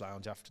players'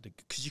 lounge after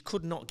because you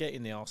could not get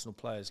in the Arsenal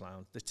players'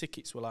 lounge. The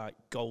tickets were like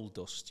gold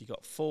dust. You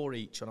got 4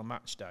 each on a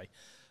match day.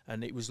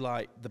 And it was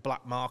like the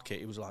black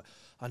market. It was like,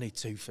 I need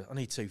two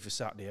for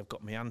Saturday. I've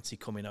got my auntie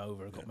coming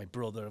over. I've got my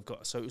brother.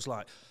 So it was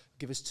like,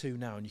 give us 2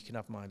 now and you can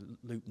have my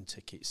Luton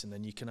tickets. And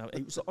then you can have,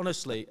 it was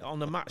honestly, on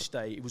the match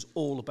day, it was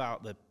all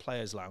about the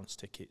players' lounge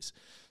tickets.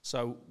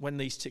 So when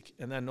these tickets,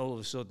 and then all of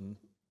a sudden,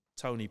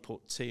 Tony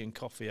put tea and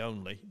coffee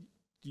only.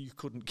 You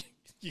couldn't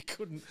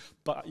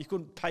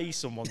pay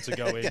someone to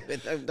go in.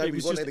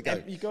 Nobody wanted to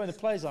go. You go in the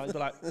players' lounge,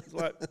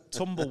 like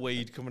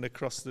tumbleweed coming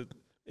across the.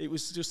 It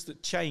was just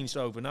that changed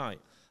overnight.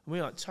 And we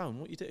were like, Tone,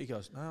 what you do? He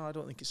goes, no, I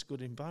don't think it's a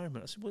good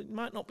environment. I said, well, it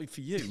might not be for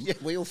you. Yeah,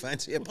 we all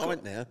fancy a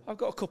pint now. I've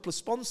got a couple of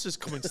sponsors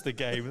coming to the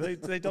game.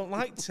 They don't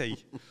like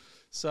tea.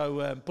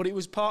 So, but it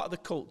was part of the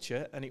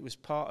culture, and it was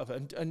part of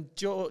it. And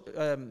George,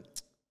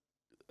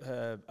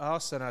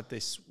 Arsene had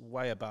this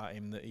way about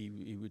him that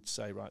he would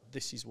say, right,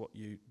 this is what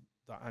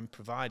that I'm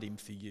providing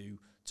for you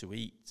to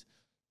eat,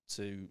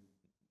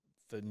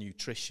 for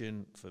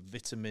nutrition, for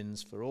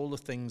vitamins, for all the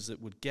things that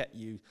would get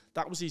you.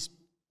 That was his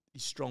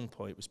strong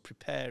point, was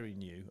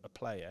preparing you, a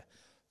player,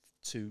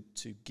 to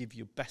give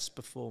your best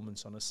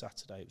performance on a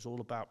Saturday. It was all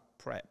about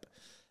prep.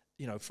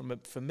 You know,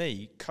 for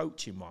me,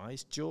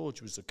 coaching-wise,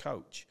 George was a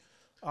coach.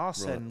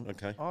 Arsene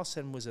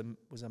was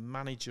a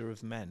manager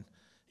of men.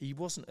 He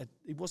wasn't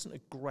a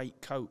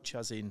great coach,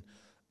 as in,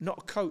 not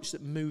a coach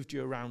that moved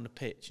you around the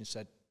pitch and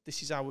said,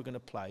 this is how we're going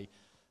to play.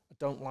 I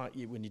don't like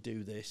you when you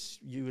do this.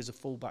 You as a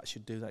fullback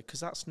should do that,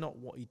 because that's not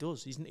what he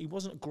does. He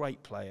wasn't a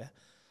great player.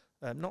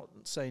 Not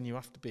saying you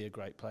have to be a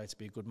great player to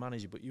be a good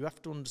manager, but you have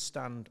to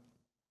understand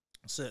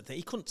certain things.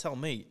 He couldn't tell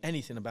me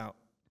anything about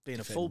being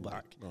a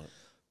fullback, right.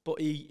 But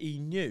he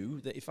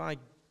knew that if I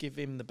give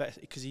him the best,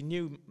 because he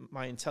knew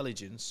my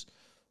intelligence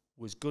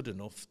was good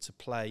enough to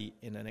play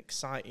in an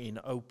exciting,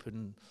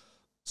 open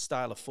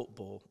style of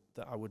football,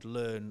 that I would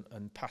learn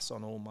and pass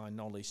on all my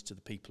knowledge to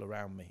the people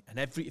around me. And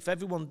if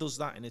everyone does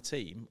that in a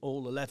team,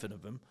 all 11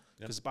 of them,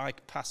 because if I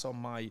pass on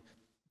my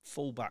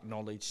fullback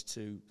knowledge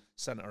to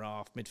centre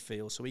half,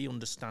 midfield, so he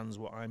understands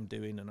what I'm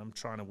doing and I'm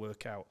trying to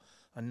work out.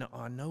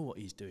 I know what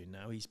he's doing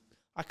now.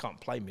 I can't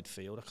play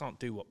midfield. I can't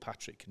do what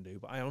Patrick can do,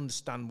 but I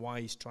understand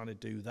why he's trying to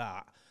do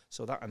that.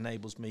 So that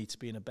enables me to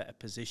be in a better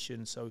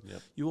position. So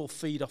you all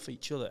feed off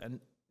each other. And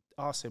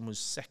Arsene was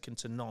second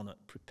to none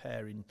at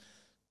preparing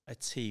a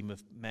team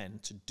of men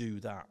to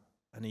do that.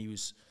 And he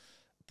was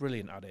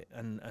brilliant at it.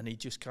 And he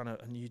just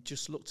and you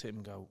just looked at him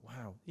and go,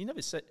 wow.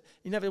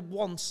 He never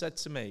once said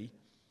to me,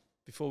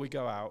 before we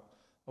go out,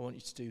 I want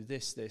you to do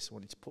this. I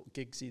want you to put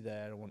Giggsy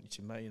there. I want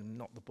you to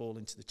knock the ball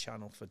into the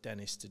channel for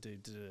Dennis to do.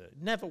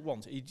 Never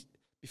once.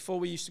 Before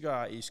we used to go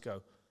out, he used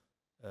to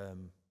go,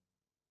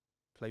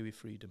 play with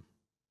freedom.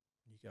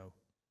 You go,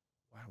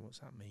 wow, what's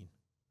that mean?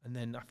 And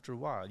then after a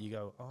while, you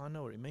go, oh, I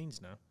know what it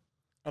means now.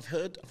 I've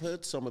heard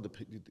some of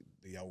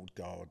the old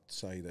guard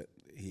say that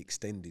he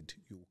extended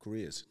your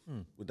careers.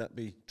 Would that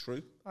be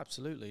true?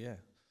 Absolutely, yeah.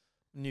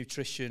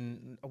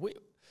 Nutrition.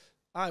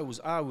 I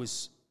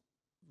was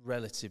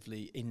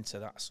relatively into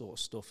that sort of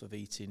stuff of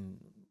eating.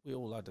 We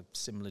all had a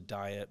similar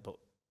diet, but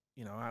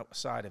you know,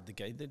 outside of the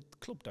game, the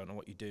club don't know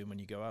what you're doing when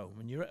you go home,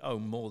 and you're at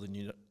home more than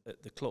you're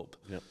at the club.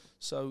 Yep.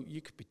 So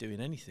you could be doing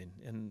anything,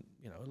 and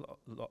you know,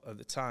 a lot of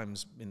the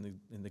times in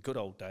the good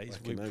old days,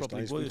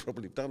 we've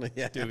probably done it.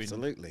 Yeah, doing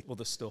absolutely.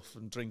 Other stuff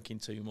and drinking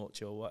too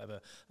much or whatever,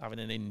 having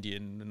an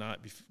Indian the night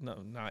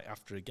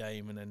after a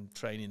game, and then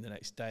training the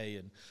next day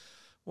and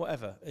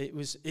whatever. It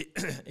was.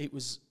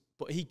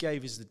 But he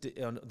gave us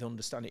the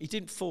understanding. He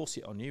didn't force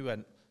it on you. He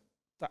went,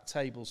 that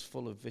table's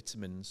full of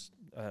vitamins.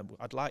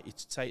 I'd like you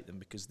to take them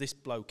because this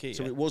bloke here...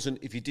 So it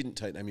wasn't, if you didn't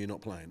take them, you're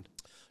not playing?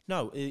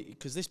 No,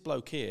 because this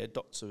bloke here,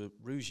 Dr.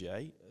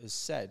 Rougier, has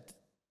said,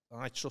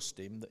 and I trust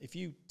him, that if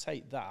you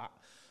take that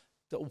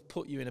will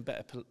put you in a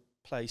better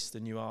place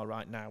than you are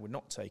right now. We're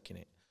not taking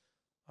it.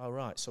 All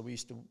right, so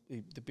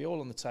they'd be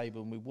all on the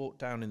table, and we walk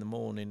down in the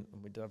morning,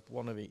 and we'd have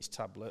one of each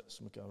tablets,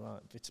 and we'd go,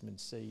 right, vitamin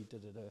C,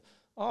 da-da-da.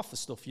 Half the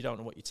stuff you don't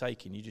know what you're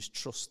taking. You just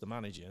trust the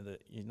manager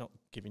that you're not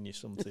giving you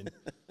something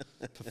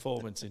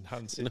performance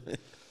enhancing,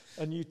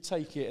 and you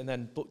take it. And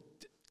then, but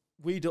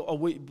we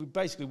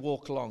basically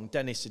walk along.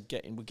 Dennis would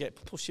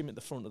push him at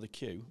the front of the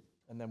queue,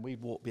 and then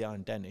we'd walk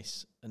behind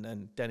Dennis. And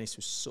then Dennis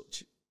was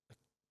such a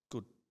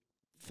good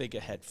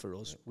figurehead for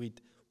us. We'd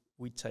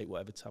take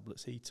whatever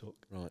tablets he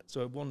took. Right.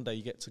 So one day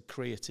you get to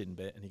creatine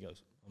bit, and he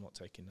goes, "I'm not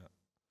taking that."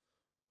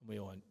 And we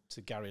all went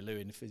to Gary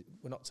Lewin,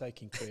 "We're not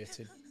taking creatine,"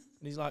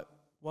 and he's like,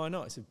 "Why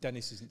not?" I said,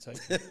 "Dennis isn't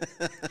taking it."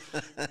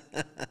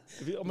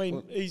 I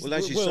mean, he's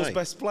the world's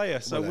best player,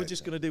 so we're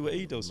just going to do what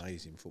he does.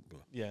 Amazing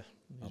footballer. Yeah.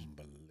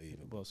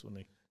 Unbelievable. It was,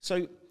 wasn't he?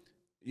 So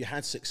you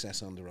had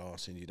success under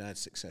Arsene, you'd had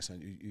success,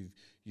 and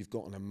you've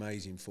got an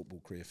amazing football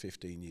career,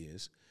 15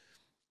 years.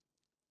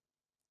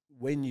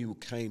 When you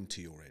came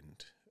to your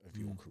end of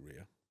your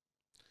career,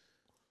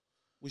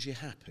 was you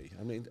happy?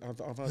 I mean,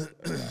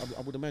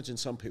 I would imagine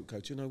some people go,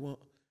 "Do you know what?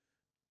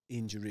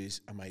 Injuries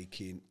are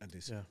making," and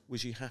this. Yeah.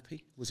 Was you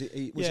happy? Was it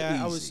easy?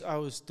 I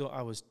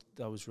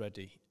was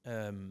ready.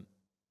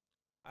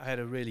 I had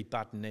a really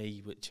bad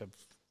knee, which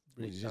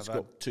I've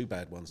got two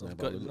bad ones now. I've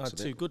got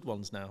two good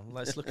ones now.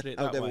 Let's look at it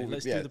that way.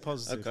 Let's do the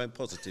positive. Okay,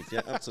 positive.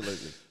 Yeah,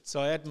 absolutely.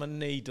 So I had my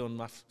knee done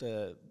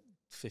after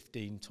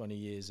 15, 20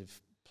 years of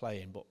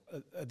playing. But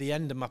at the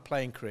end of my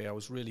playing career, I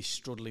was really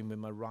struggling with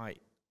my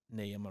right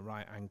knee and my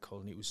right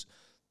ankle, and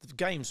the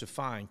games were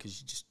fine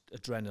because you just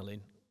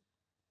adrenaline.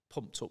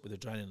 Pumped up with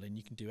adrenaline,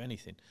 you can do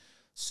anything.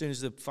 As soon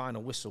as the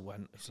final whistle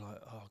went, it was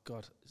like, oh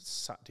God, it's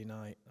Saturday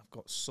night. I've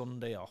got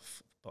Sunday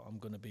off, but I'm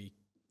going to be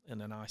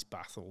in an ice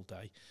bath all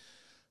day.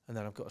 And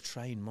then I've got to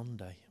train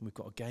Monday, and we've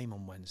got a game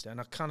on Wednesday.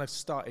 And I kind of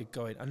started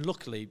going, and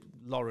luckily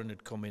Lauren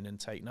had come in and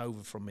taken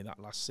over from me that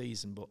last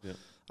season, but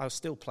I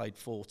still played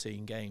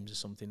 14 games or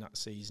something that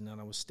season,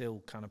 and I was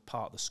still kind of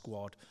part of the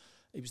squad.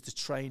 It was the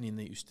training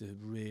that used to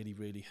really,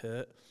 really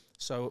hurt.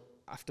 So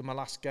after my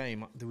last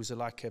game, there was it's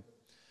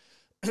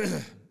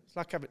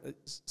like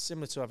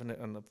similar to having,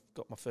 and I've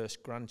got my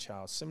first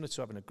grandchild, similar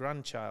to having a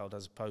grandchild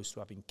as opposed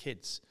to having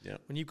kids. Yeah.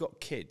 When you've got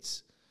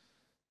kids,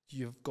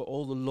 you've got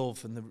all the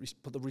love and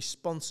but the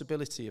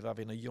responsibility of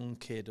having a young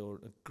kid or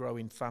a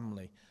growing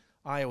family.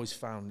 I always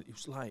found it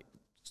was like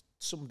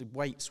some of the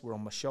weights were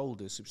on my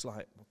shoulders. It was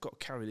like, I've got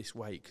to carry this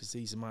weight because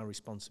these are my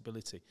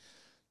responsibility.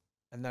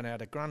 And then I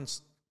had a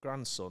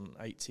grandson,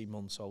 18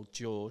 months old,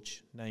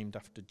 George, named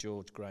after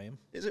George Graham.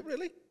 Is it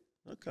really?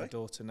 Okay. My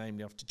daughter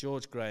named after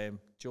George Graham,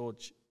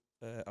 George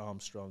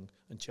Armstrong,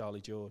 and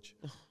Charlie George.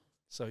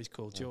 So he's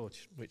called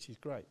George, which is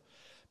great.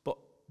 But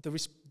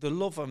the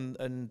love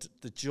and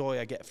the joy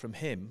I get from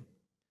him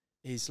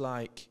is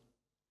like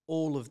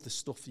all of the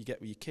stuff you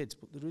get with your kids,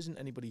 but there isn't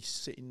anybody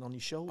sitting on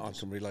your shoulders. I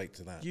can relate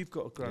to that. You've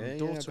got a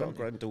granddaughter. Yeah, I've got a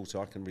granddaughter.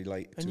 I can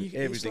relate to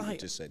everything you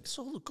just said. It's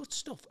all the good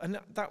stuff. And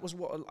that was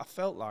what I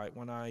felt like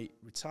when I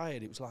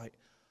retired. It was like,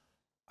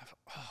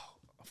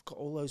 I've got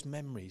all those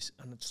memories,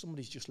 and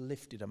somebody's just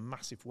lifted a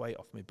massive weight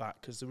off my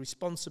back, because the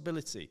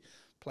responsibility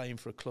playing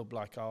for a club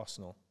like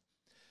Arsenal,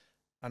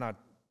 and I'd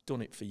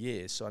done it for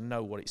years, so I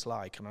know what it's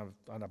like,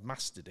 and I've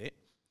mastered it.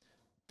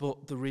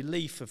 But the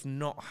relief of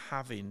not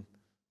having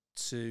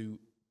to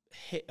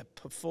hit a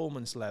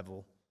performance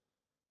level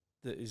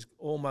that is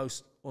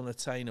almost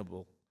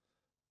unattainable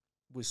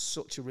was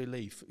such a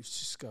relief. It was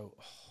just go,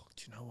 oh,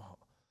 do you know what?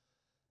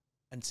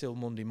 Until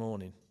Monday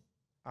morning,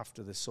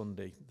 after the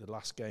Sunday, the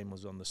last game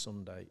was on the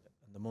Sunday,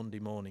 and the Monday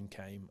morning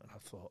came, and I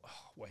thought,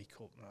 oh, wake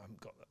up, and I haven't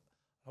got that.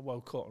 I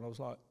woke up, and I was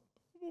like,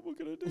 what am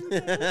I going to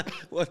do now?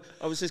 Well,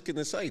 I was just going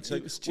to say, so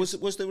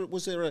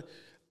was there a,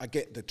 I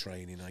get the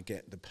training, I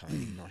get the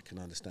pain, I can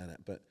understand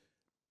that, but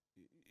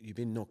you've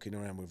been knocking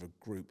around with a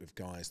group of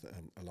guys that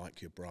are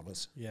like your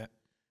brothers. Yeah.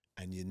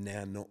 And you're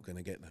now not going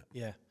to get that.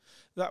 Yeah.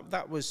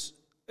 That was,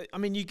 I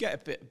mean, you get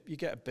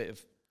a bit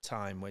of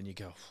time when you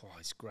go, oh,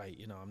 it's great,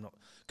 you know, I'm not,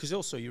 because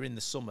also you're in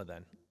the summer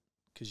then,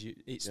 because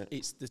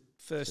it's the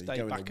first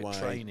day back at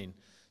training,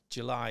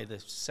 July the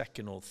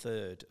 2nd or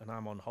 3rd, and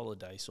I'm on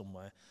holiday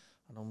somewhere,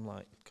 and I'm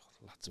like, God,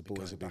 the lads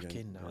are going back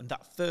in now. Yeah. And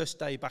that first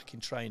day back in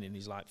training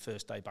is like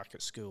first day back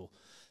at school.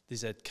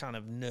 There's a kind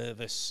of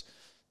nervous,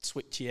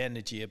 twitchy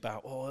energy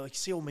about, oh, I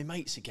see all my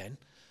mates again,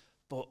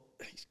 but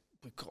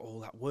we've got all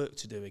that work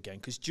to do again.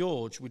 Because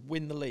George would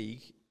win the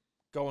league,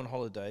 go on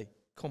holiday,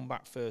 come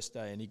back first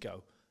day, and he'd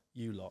go,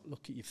 you lot,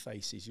 look at your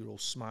faces, you're all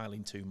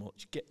smiling too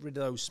much. Get rid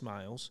of those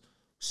smiles,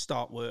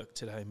 start work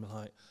today. And we're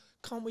like,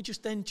 can't we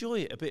just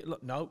enjoy it a bit?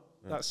 Look, no,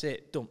 that's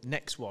it, done,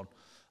 next one.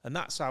 And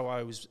that's how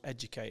I was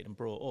educated and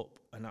brought up.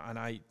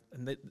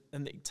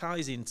 And it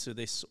ties into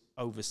this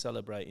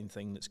over-celebrating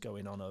thing that's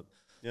going on,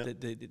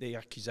 the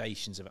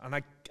accusations of it. And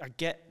I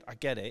get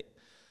it.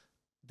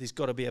 There's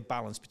got to be a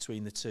balance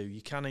between the two.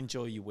 You can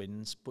enjoy your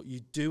wins, but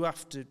you do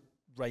have to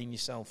rein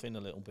yourself in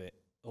a little bit.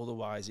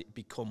 Otherwise,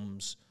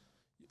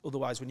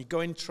 when you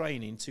go in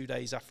training 2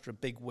 days after a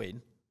big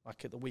win,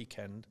 like at the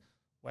weekend,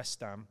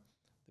 West Ham,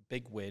 the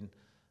big win,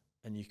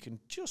 and you can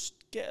just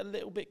get a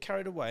little bit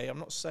carried away. I'm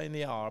not saying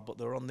they are, but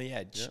they're on the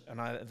edge.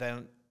 Yeah. And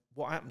then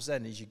what happens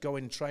then is you go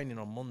in training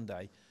on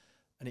Monday,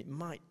 and it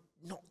might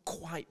not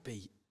quite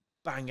be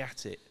bang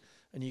at it,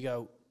 and you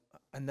go,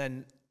 and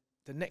then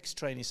the next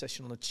training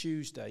session on a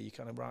Tuesday, you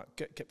kind of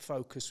get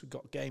focused. We've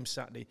got a game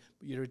Saturday,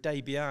 but you're a day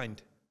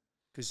behind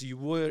because it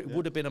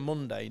would have been a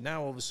Monday.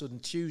 Now all of a sudden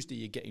Tuesday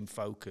you're getting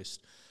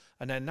focused,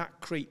 and then that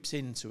creeps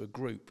into a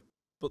group.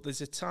 But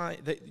there's a time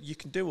that you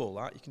can do all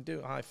that. You can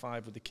do a high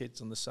five with the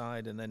kids on the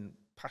side, and then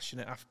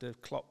passionate after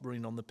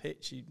clobbering on the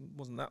pitch. It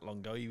wasn't that long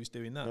ago he was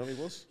doing that. No, he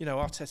was. You know,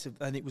 Arteta,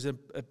 and it was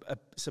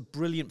it's a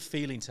brilliant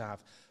feeling to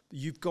have.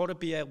 You've got to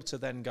be able to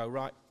then go,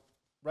 right,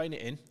 rein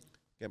it in.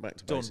 Get back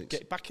to done. Basics.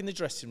 Get back in the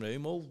dressing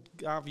room, all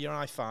have your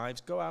high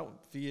fives, go out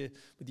with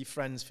your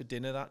friends for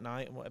dinner that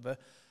night and whatever.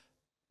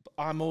 But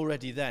I'm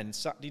already then,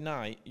 Saturday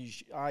night,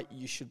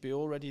 you should be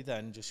already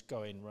then just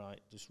going, right,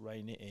 just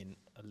rein it in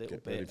a little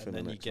bit, and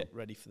then you get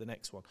ready for the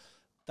next one.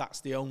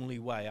 That's the only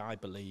way, I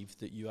believe,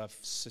 that you have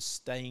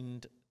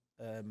sustained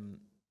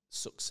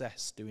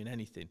success doing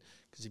anything.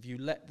 Because if you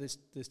let the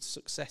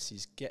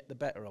successes get the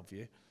better of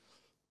you,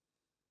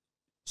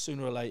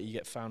 sooner or later you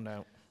get found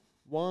out.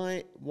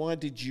 Why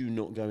did you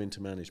not go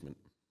into management?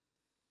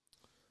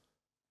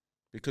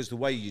 Because the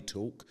way you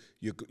talk,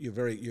 you're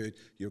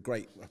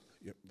great.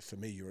 For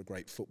me, you're a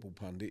great football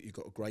pundit. You've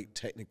got a great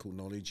technical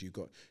knowledge.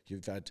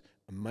 You've had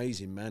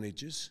amazing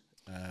managers.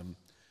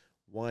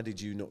 Why did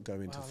you not go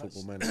into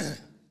football management?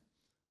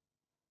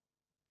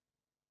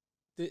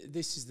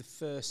 This is the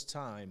first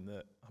time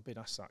that I've been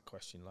asked that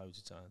question loads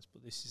of times,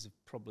 but this is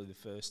probably the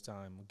first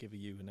time I'll give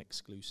you an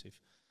exclusive.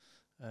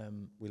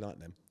 We like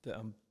them.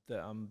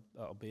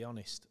 I'll be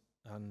honest,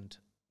 and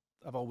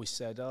I've always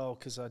said,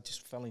 because I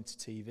just fell into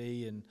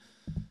TV, and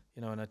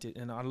you know,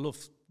 and I love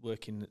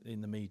working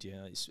in the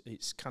media.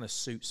 It's kind of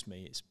suits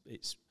me.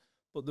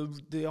 But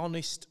the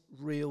honest,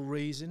 real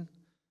reason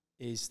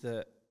is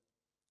that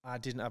I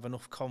didn't have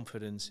enough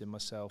confidence in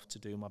myself to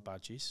do my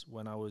badges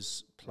when I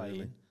was playing.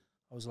 Really?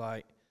 I was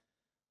like,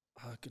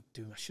 I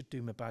should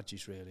do my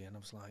badges really, and I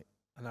was like,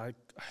 and I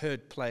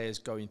heard players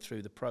going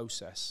through the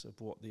process of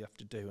what they have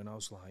to do, and I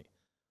was like,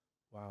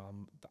 wow,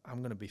 I'm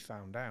going to be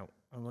found out.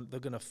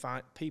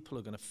 People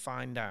are going to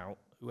find out,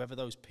 whoever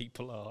those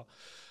people are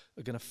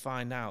going to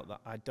find out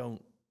that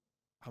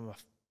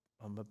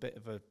I'm a bit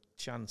of a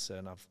chancer,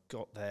 and I've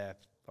got there.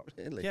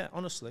 Really? Yeah,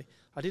 honestly.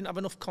 I didn't have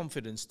enough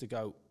confidence to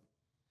go.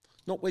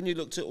 Not when you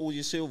looked at all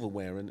your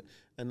silverware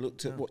and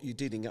looked at what you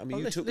did in games. I mean,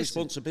 you took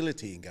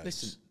responsibility in games.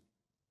 Listen,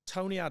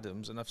 Tony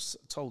Adams, and I've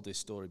told this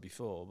story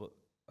before, but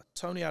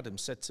Tony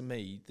Adams said to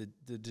me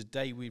the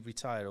day we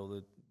retired, or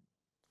the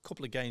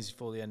couple of games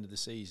before the end of the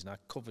season, I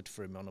covered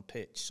for him on a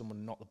pitch.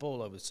 Someone knocked the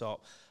ball over the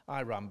top.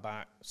 I ran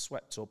back,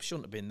 swept up,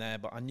 shouldn't have been there,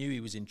 but I knew he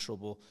was in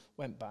trouble.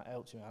 Went back,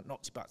 helped him out,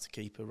 knocked it back to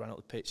keeper, ran up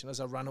the pitch. And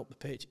as I ran up the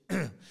pitch,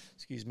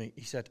 excuse me,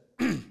 he said,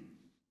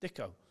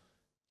 Dicko,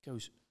 he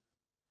goes,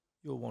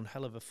 you're one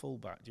hell of a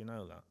fullback, do you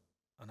know that?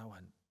 And I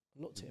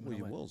looked at him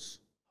and I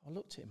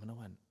looked at him and I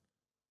went,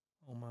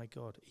 oh my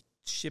God.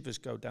 Shivers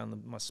go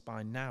down my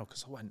spine now,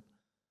 because I went,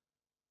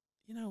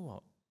 you know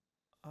what?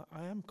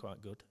 I am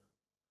quite good.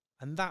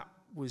 And that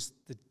was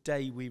the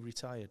day we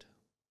retired.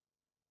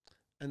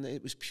 And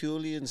it was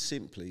purely and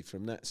simply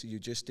from that, so you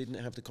just didn't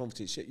have the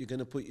confidence yet. You're going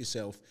to put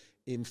yourself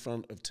in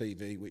front of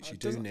TV, which you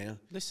do now.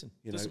 Listen,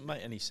 it doesn't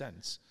make any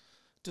sense.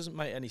 doesn't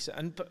make any sense.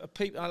 And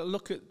people, I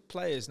look at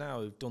players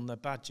now who've done their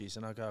badges,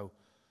 and I go,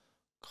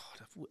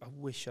 God, I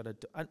wish I'd have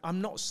done.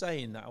 I'm not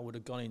saying that I would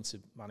have gone into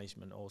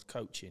management or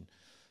coaching,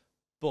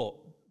 but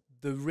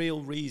the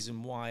real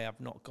reason why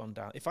I've not gone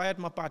down, if I had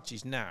my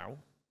badges now,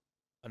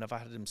 and I've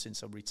had them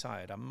since I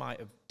retired, I might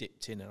have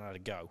dipped in and had a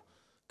go,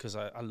 because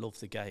I love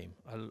the game.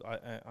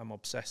 I'm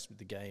obsessed with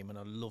the game and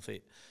I love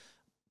it.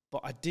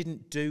 But I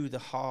didn't do the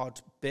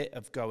hard bit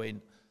of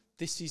going,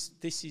 this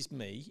is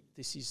me,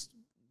 this is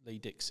Lee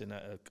Dixon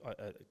at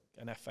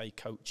an FA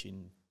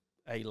coaching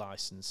A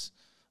licence,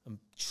 and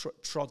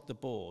trod the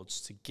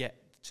boards to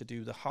get to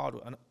do the hard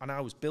work. And I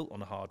was built on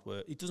the hard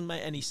work. It doesn't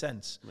make any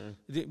sense.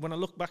 No. When I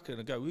look back and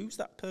I go, who's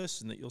that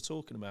person that you're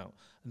talking about?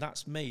 And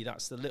that's me.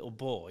 That's the little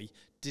boy.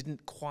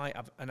 Didn't quite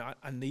have...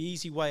 And the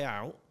easy way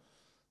out,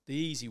 the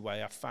easy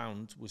way I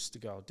found was to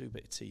go, do a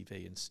bit of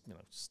TV and, you know,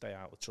 stay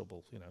out of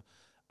trouble, you know.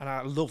 And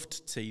I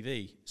loved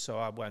TV. So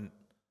I went,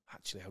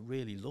 actually, I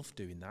really love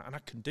doing that. And I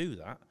can do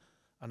that.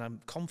 And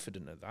I'm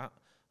confident at that.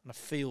 And I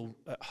feel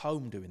at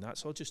home doing that.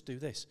 So I'll just do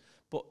this.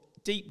 But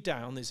deep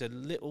down, there's a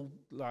little,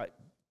 like...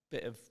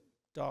 bit of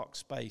dark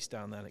space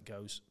down there that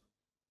goes,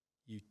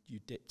 you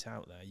dipped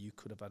out there, you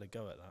could have had a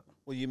go at that.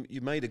 Well, you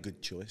made a good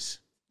choice,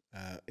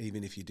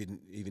 even if you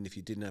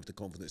didn't have the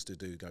confidence to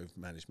go for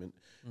management,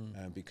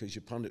 because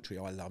your punditry,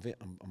 I love it.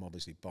 I'm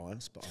obviously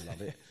biased, but I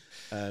love it.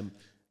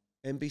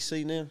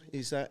 NBC now,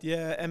 is that?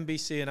 Yeah,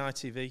 NBC and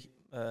ITV.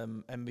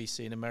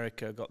 NBC in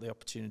America got the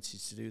opportunity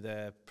to do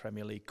their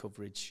Premier League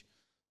coverage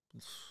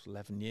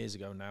 11 years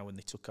ago now, when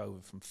they took over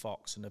from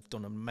Fox, and have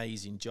done an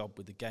amazing job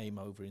with the game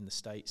over in the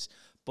States.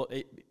 But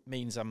it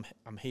means I'm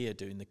here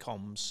doing the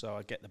comms, so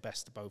I get the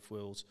best of both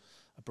worlds.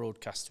 I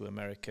broadcast to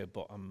America,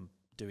 but I'm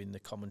doing the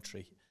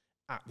commentary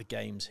at the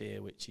games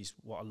here, which is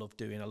what I love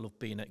doing. I love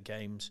being at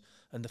games,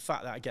 and the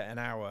fact that I get an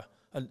hour,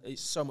 and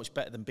it's so much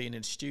better than being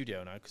in a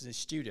studio now, because in a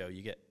studio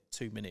you get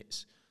 2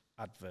 minutes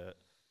advert,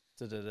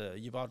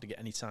 you hardly get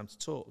any time to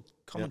talk.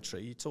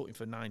 Commentary, you're talking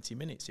for 90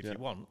 minutes if you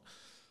want.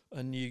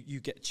 And you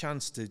get a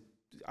chance to,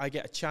 I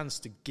get a chance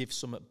to give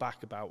something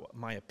back about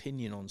my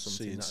opinion on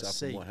something that I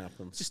see. What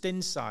happens. Just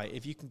insight.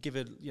 If you can give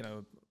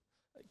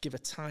a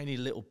tiny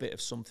little bit of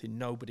something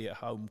nobody at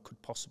home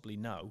could possibly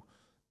know,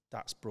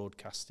 that's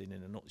broadcasting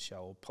in a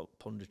nutshell, or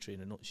punditry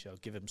in a nutshell.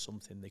 Give them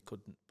something they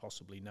couldn't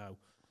possibly know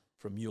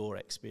from your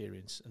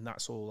experience, and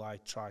that's all I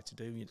try to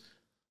do.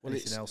 Well,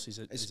 anything else is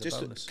a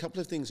bonus. A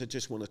couple of things I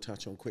just want to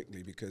touch on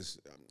quickly, because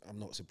I'm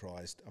not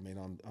surprised. I mean,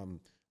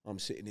 I'm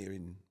sitting here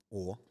in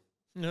awe.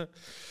 No.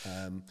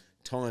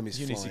 Time is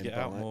you flying need to get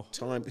by. out more.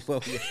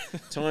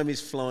 Time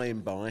is flying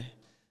by.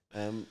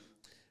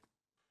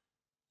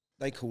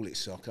 They call it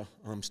soccer.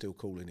 I'm still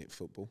calling it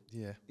football.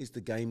 Yeah. Is the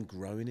game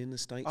growing in the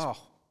States? Oh,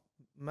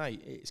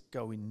 mate, it's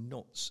going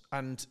nuts,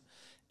 and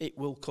it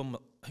will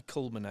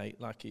culminate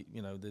like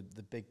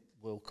the big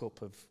World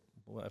Cup of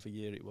whatever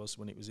year it was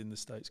when it was in the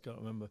States. Can't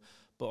remember,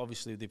 but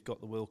obviously they've got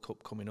the World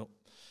Cup coming up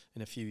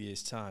in a few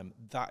years' time.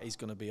 That is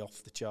going to be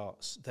off the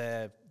charts.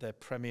 Their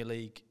Premier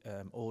League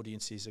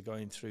audiences are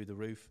going through the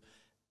roof.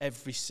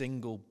 Every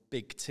single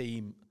big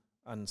team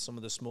and some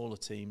of the smaller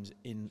teams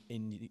in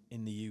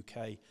the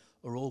UK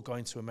are all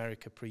going to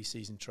America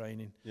pre-season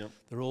training. Yep.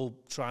 They're all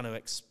trying to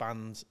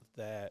expand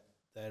their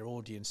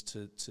audience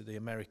to the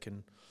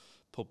American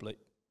public,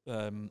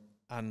 and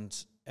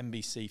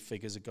NBC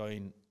figures are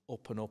going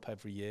up and up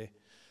every year.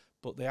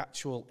 But the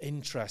actual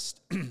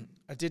interest, I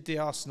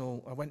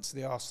went to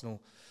the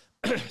Arsenal,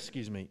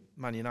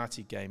 Man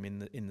United game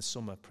in the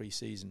summer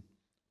pre-season,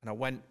 and I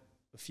went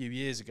a few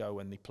years ago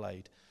when they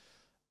played,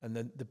 and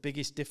the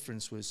biggest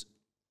difference was,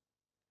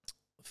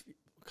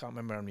 I can't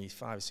remember how many,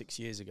 5 or 6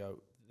 years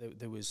ago,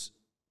 there was,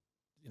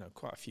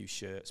 quite a few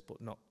shirts,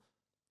 but not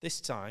this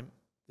time.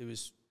 There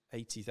was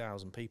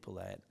 80,000 people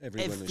there.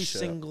 Every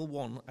single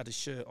one had a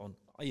shirt on,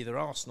 either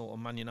Arsenal or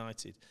Man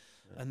United.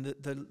 Yeah. And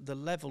the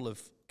level of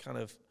kind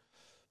of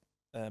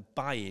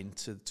buy-in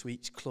to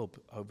each club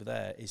over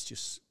there is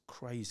just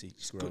crazy.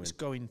 It's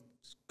going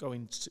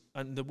to,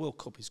 and the World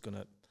Cup is going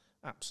to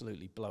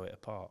absolutely blow it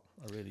apart.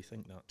 I really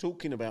think that.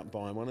 Talking about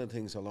buying, one of the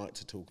things I like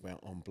to talk about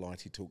on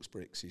Blighty Talks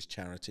Bricks is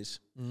charities.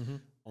 Mm-hmm.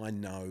 I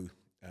know,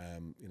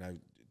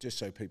 just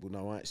so people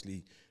know, I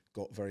actually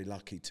got very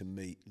lucky to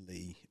meet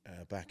Lee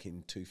back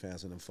in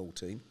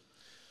 2014.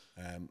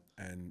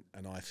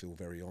 And I feel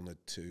very honoured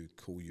to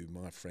call you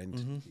my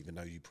friend, even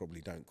though you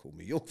probably don't call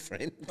me your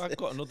friend. I've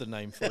got another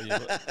name for you.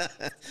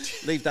 But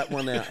leave that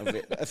one out of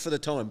it, for the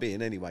time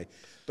being anyway.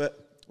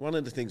 But one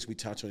of the things we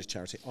touch on is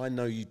charity. I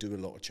know you do a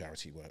lot of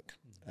charity work.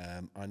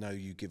 I know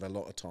you give a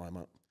lot of time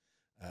up.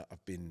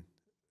 I've been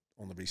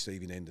on the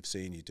receiving end of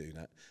seeing you do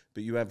that.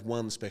 But you have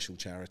one special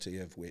charity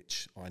of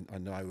which I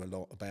know a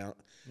lot about.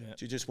 Yeah.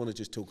 Do you just want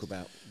to talk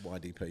about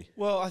YDP?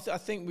 Well, I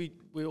think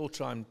we all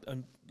try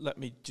and let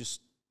me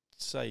just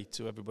say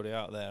to everybody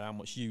out there how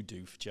much you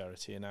do for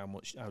charity and how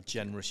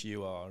generous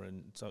you are,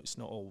 and so it's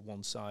not all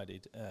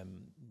one-sided.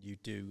 You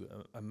do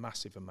a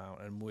massive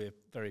amount, and we're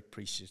very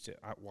appreciative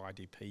at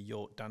YDP.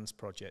 York Dance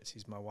Projects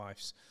is my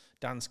wife's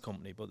dance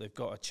company, but they've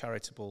got a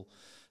charitable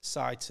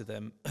side to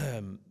them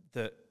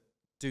that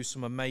do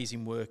some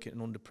amazing work in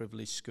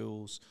underprivileged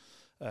schools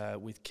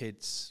with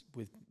kids,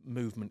 with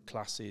movement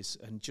classes,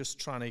 and just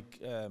trying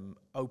to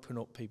open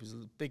up people's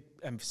big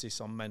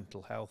emphasis on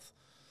mental health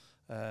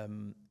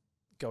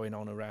going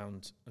on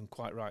around, and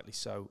quite rightly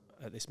so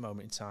at this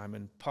moment in time.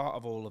 And part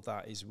of all of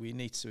that is we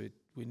need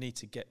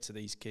to get to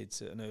these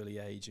kids at an early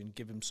age and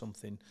give them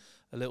something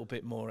a little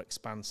bit more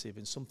expansive,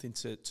 and something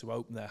to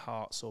open their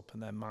hearts up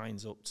and their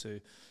minds up to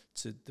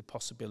the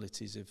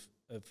possibilities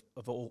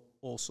of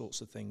all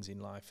sorts of things in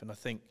life. And I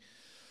think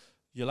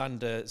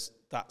Yolanda's,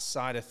 that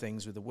side of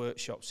things with the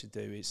workshops you do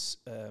is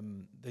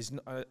and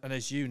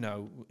as you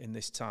know, in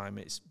this time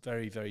it's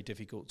very, very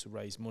difficult to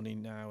raise money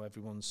now.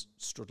 Everyone's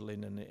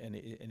struggling, and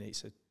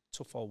it's a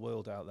tough old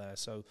world out there.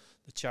 So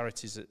the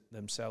charities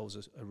themselves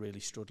are really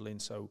struggling.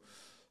 So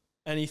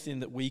anything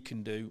that we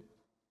can do,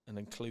 and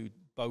include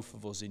both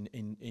of us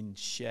in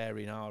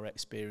sharing our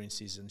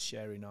experiences and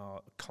sharing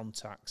our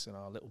contacts and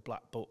our little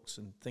black books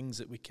and things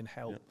that we can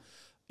help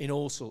in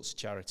all sorts of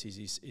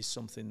charities, is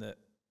something that,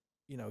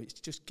 you know, it's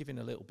just giving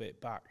a little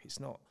bit back. It's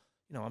not,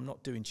 you know, I'm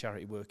not doing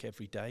charity work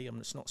every day.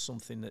 It's not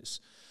something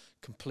that's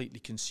completely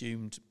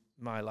consumed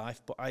my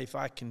life. But if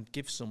I can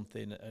give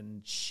something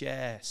and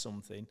share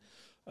something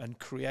and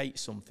create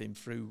something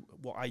through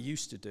what I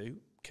used to do,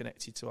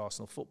 connected to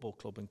Arsenal Football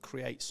Club, and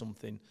create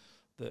something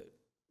that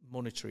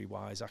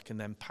monetary-wise I can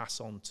then pass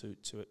on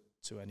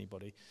to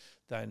anybody,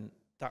 then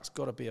that's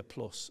got to be a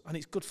plus. And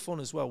it's good fun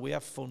as well. We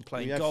have fun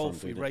playing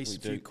golf. We raise a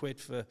few quid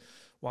for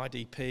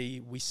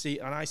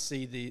YDP. I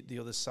see the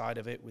other side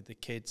of it with the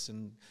kids,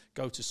 and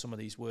go to some of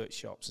these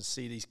workshops and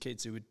see these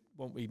kids who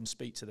won't even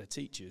speak to their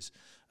teachers,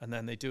 and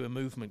then they do a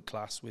movement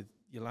class with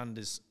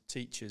Yolanda's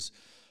teachers,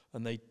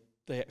 and they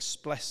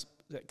express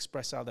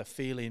how they're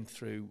feeling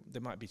through. They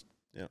might be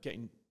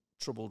getting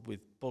troubled with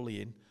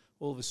bullying.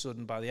 All of a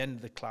sudden, by the end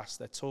of the class,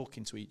 they're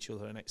talking to each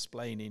other and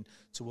explaining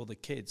to other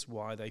kids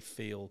why they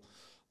feel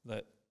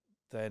that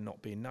they're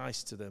not being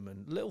nice to them,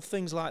 and little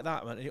things like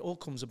that. And it all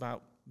comes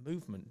about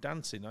movement,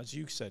 dancing, as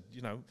you said.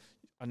 You know,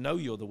 I know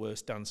you're the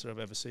worst dancer I've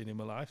ever seen in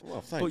my life.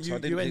 Well, thanks.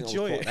 But you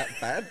enjoy it. That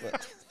bad,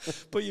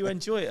 but but you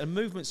enjoy it, and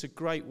movement's a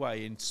great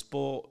way in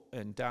sport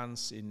and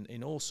dance,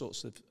 in all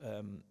sorts of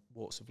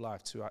walks of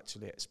life, to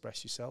actually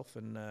express yourself.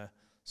 And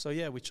so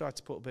we try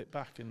to put a bit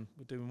back, and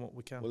we're doing what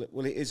we can.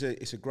 Well,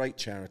 it's a great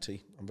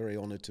charity. I'm very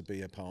honoured to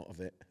be a part of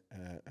it,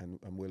 and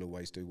we'll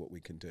always do what we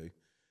can do.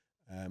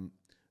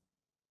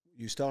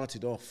 You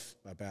started off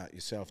about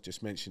yourself,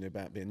 just mentioning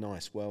about being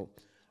nice. Well,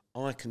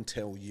 I can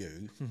tell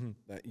you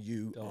that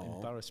you are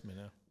embarrass me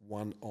now.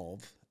 One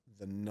of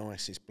the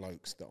nicest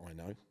blokes that I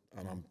know,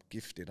 and I'm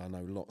gifted. I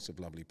know lots of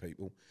lovely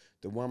people.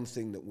 The one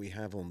thing that we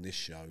have on this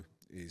show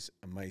is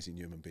amazing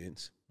human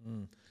beings.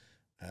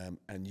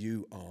 And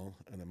you are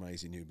an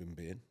amazing human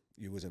being.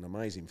 You was an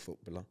amazing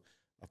footballer.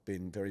 I've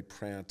been very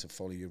proud to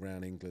follow you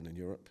around England and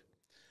Europe.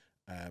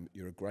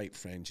 You're a great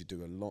friend. You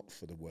do a lot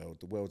for the world.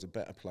 The world's a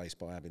better place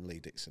by having Lee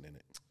Dixon in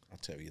it. I'll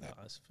tell you that.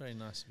 That's very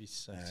nice of you to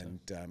say.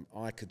 And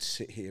I could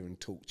sit here and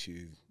talk to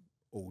you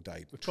all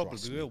day. We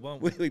probably will,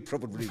 won't we? We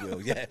probably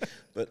will, yeah.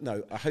 But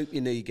no, I hope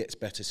your knee gets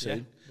better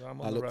soon. Yeah, I'm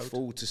on I the look road.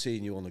 forward to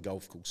seeing you on the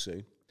golf course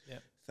soon. Yeah.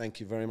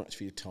 Thank you very much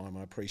for your time.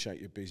 I appreciate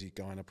you're a busy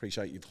guy, and I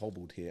appreciate you've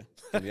hobbled here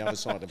from the other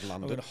side of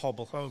London. I'm going to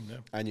hobble home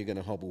now. And you're going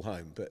to hobble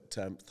home. But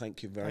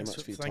thank you very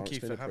much for your time. Thank you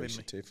it's been for having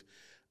appreciative.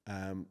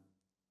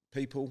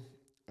 People,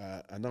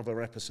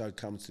 another episode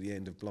comes to the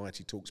end of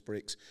Blighty Talks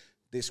Bricks.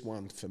 This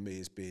one for me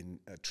has been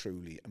a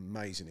truly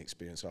amazing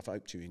experience. I've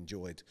hoped you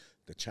enjoyed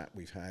the chat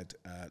we've had.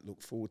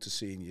 Look forward to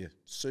seeing you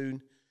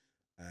soon.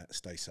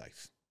 Stay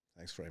safe.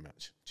 Thanks very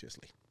much. Cheers,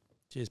 Lee.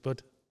 Cheers,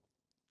 bud.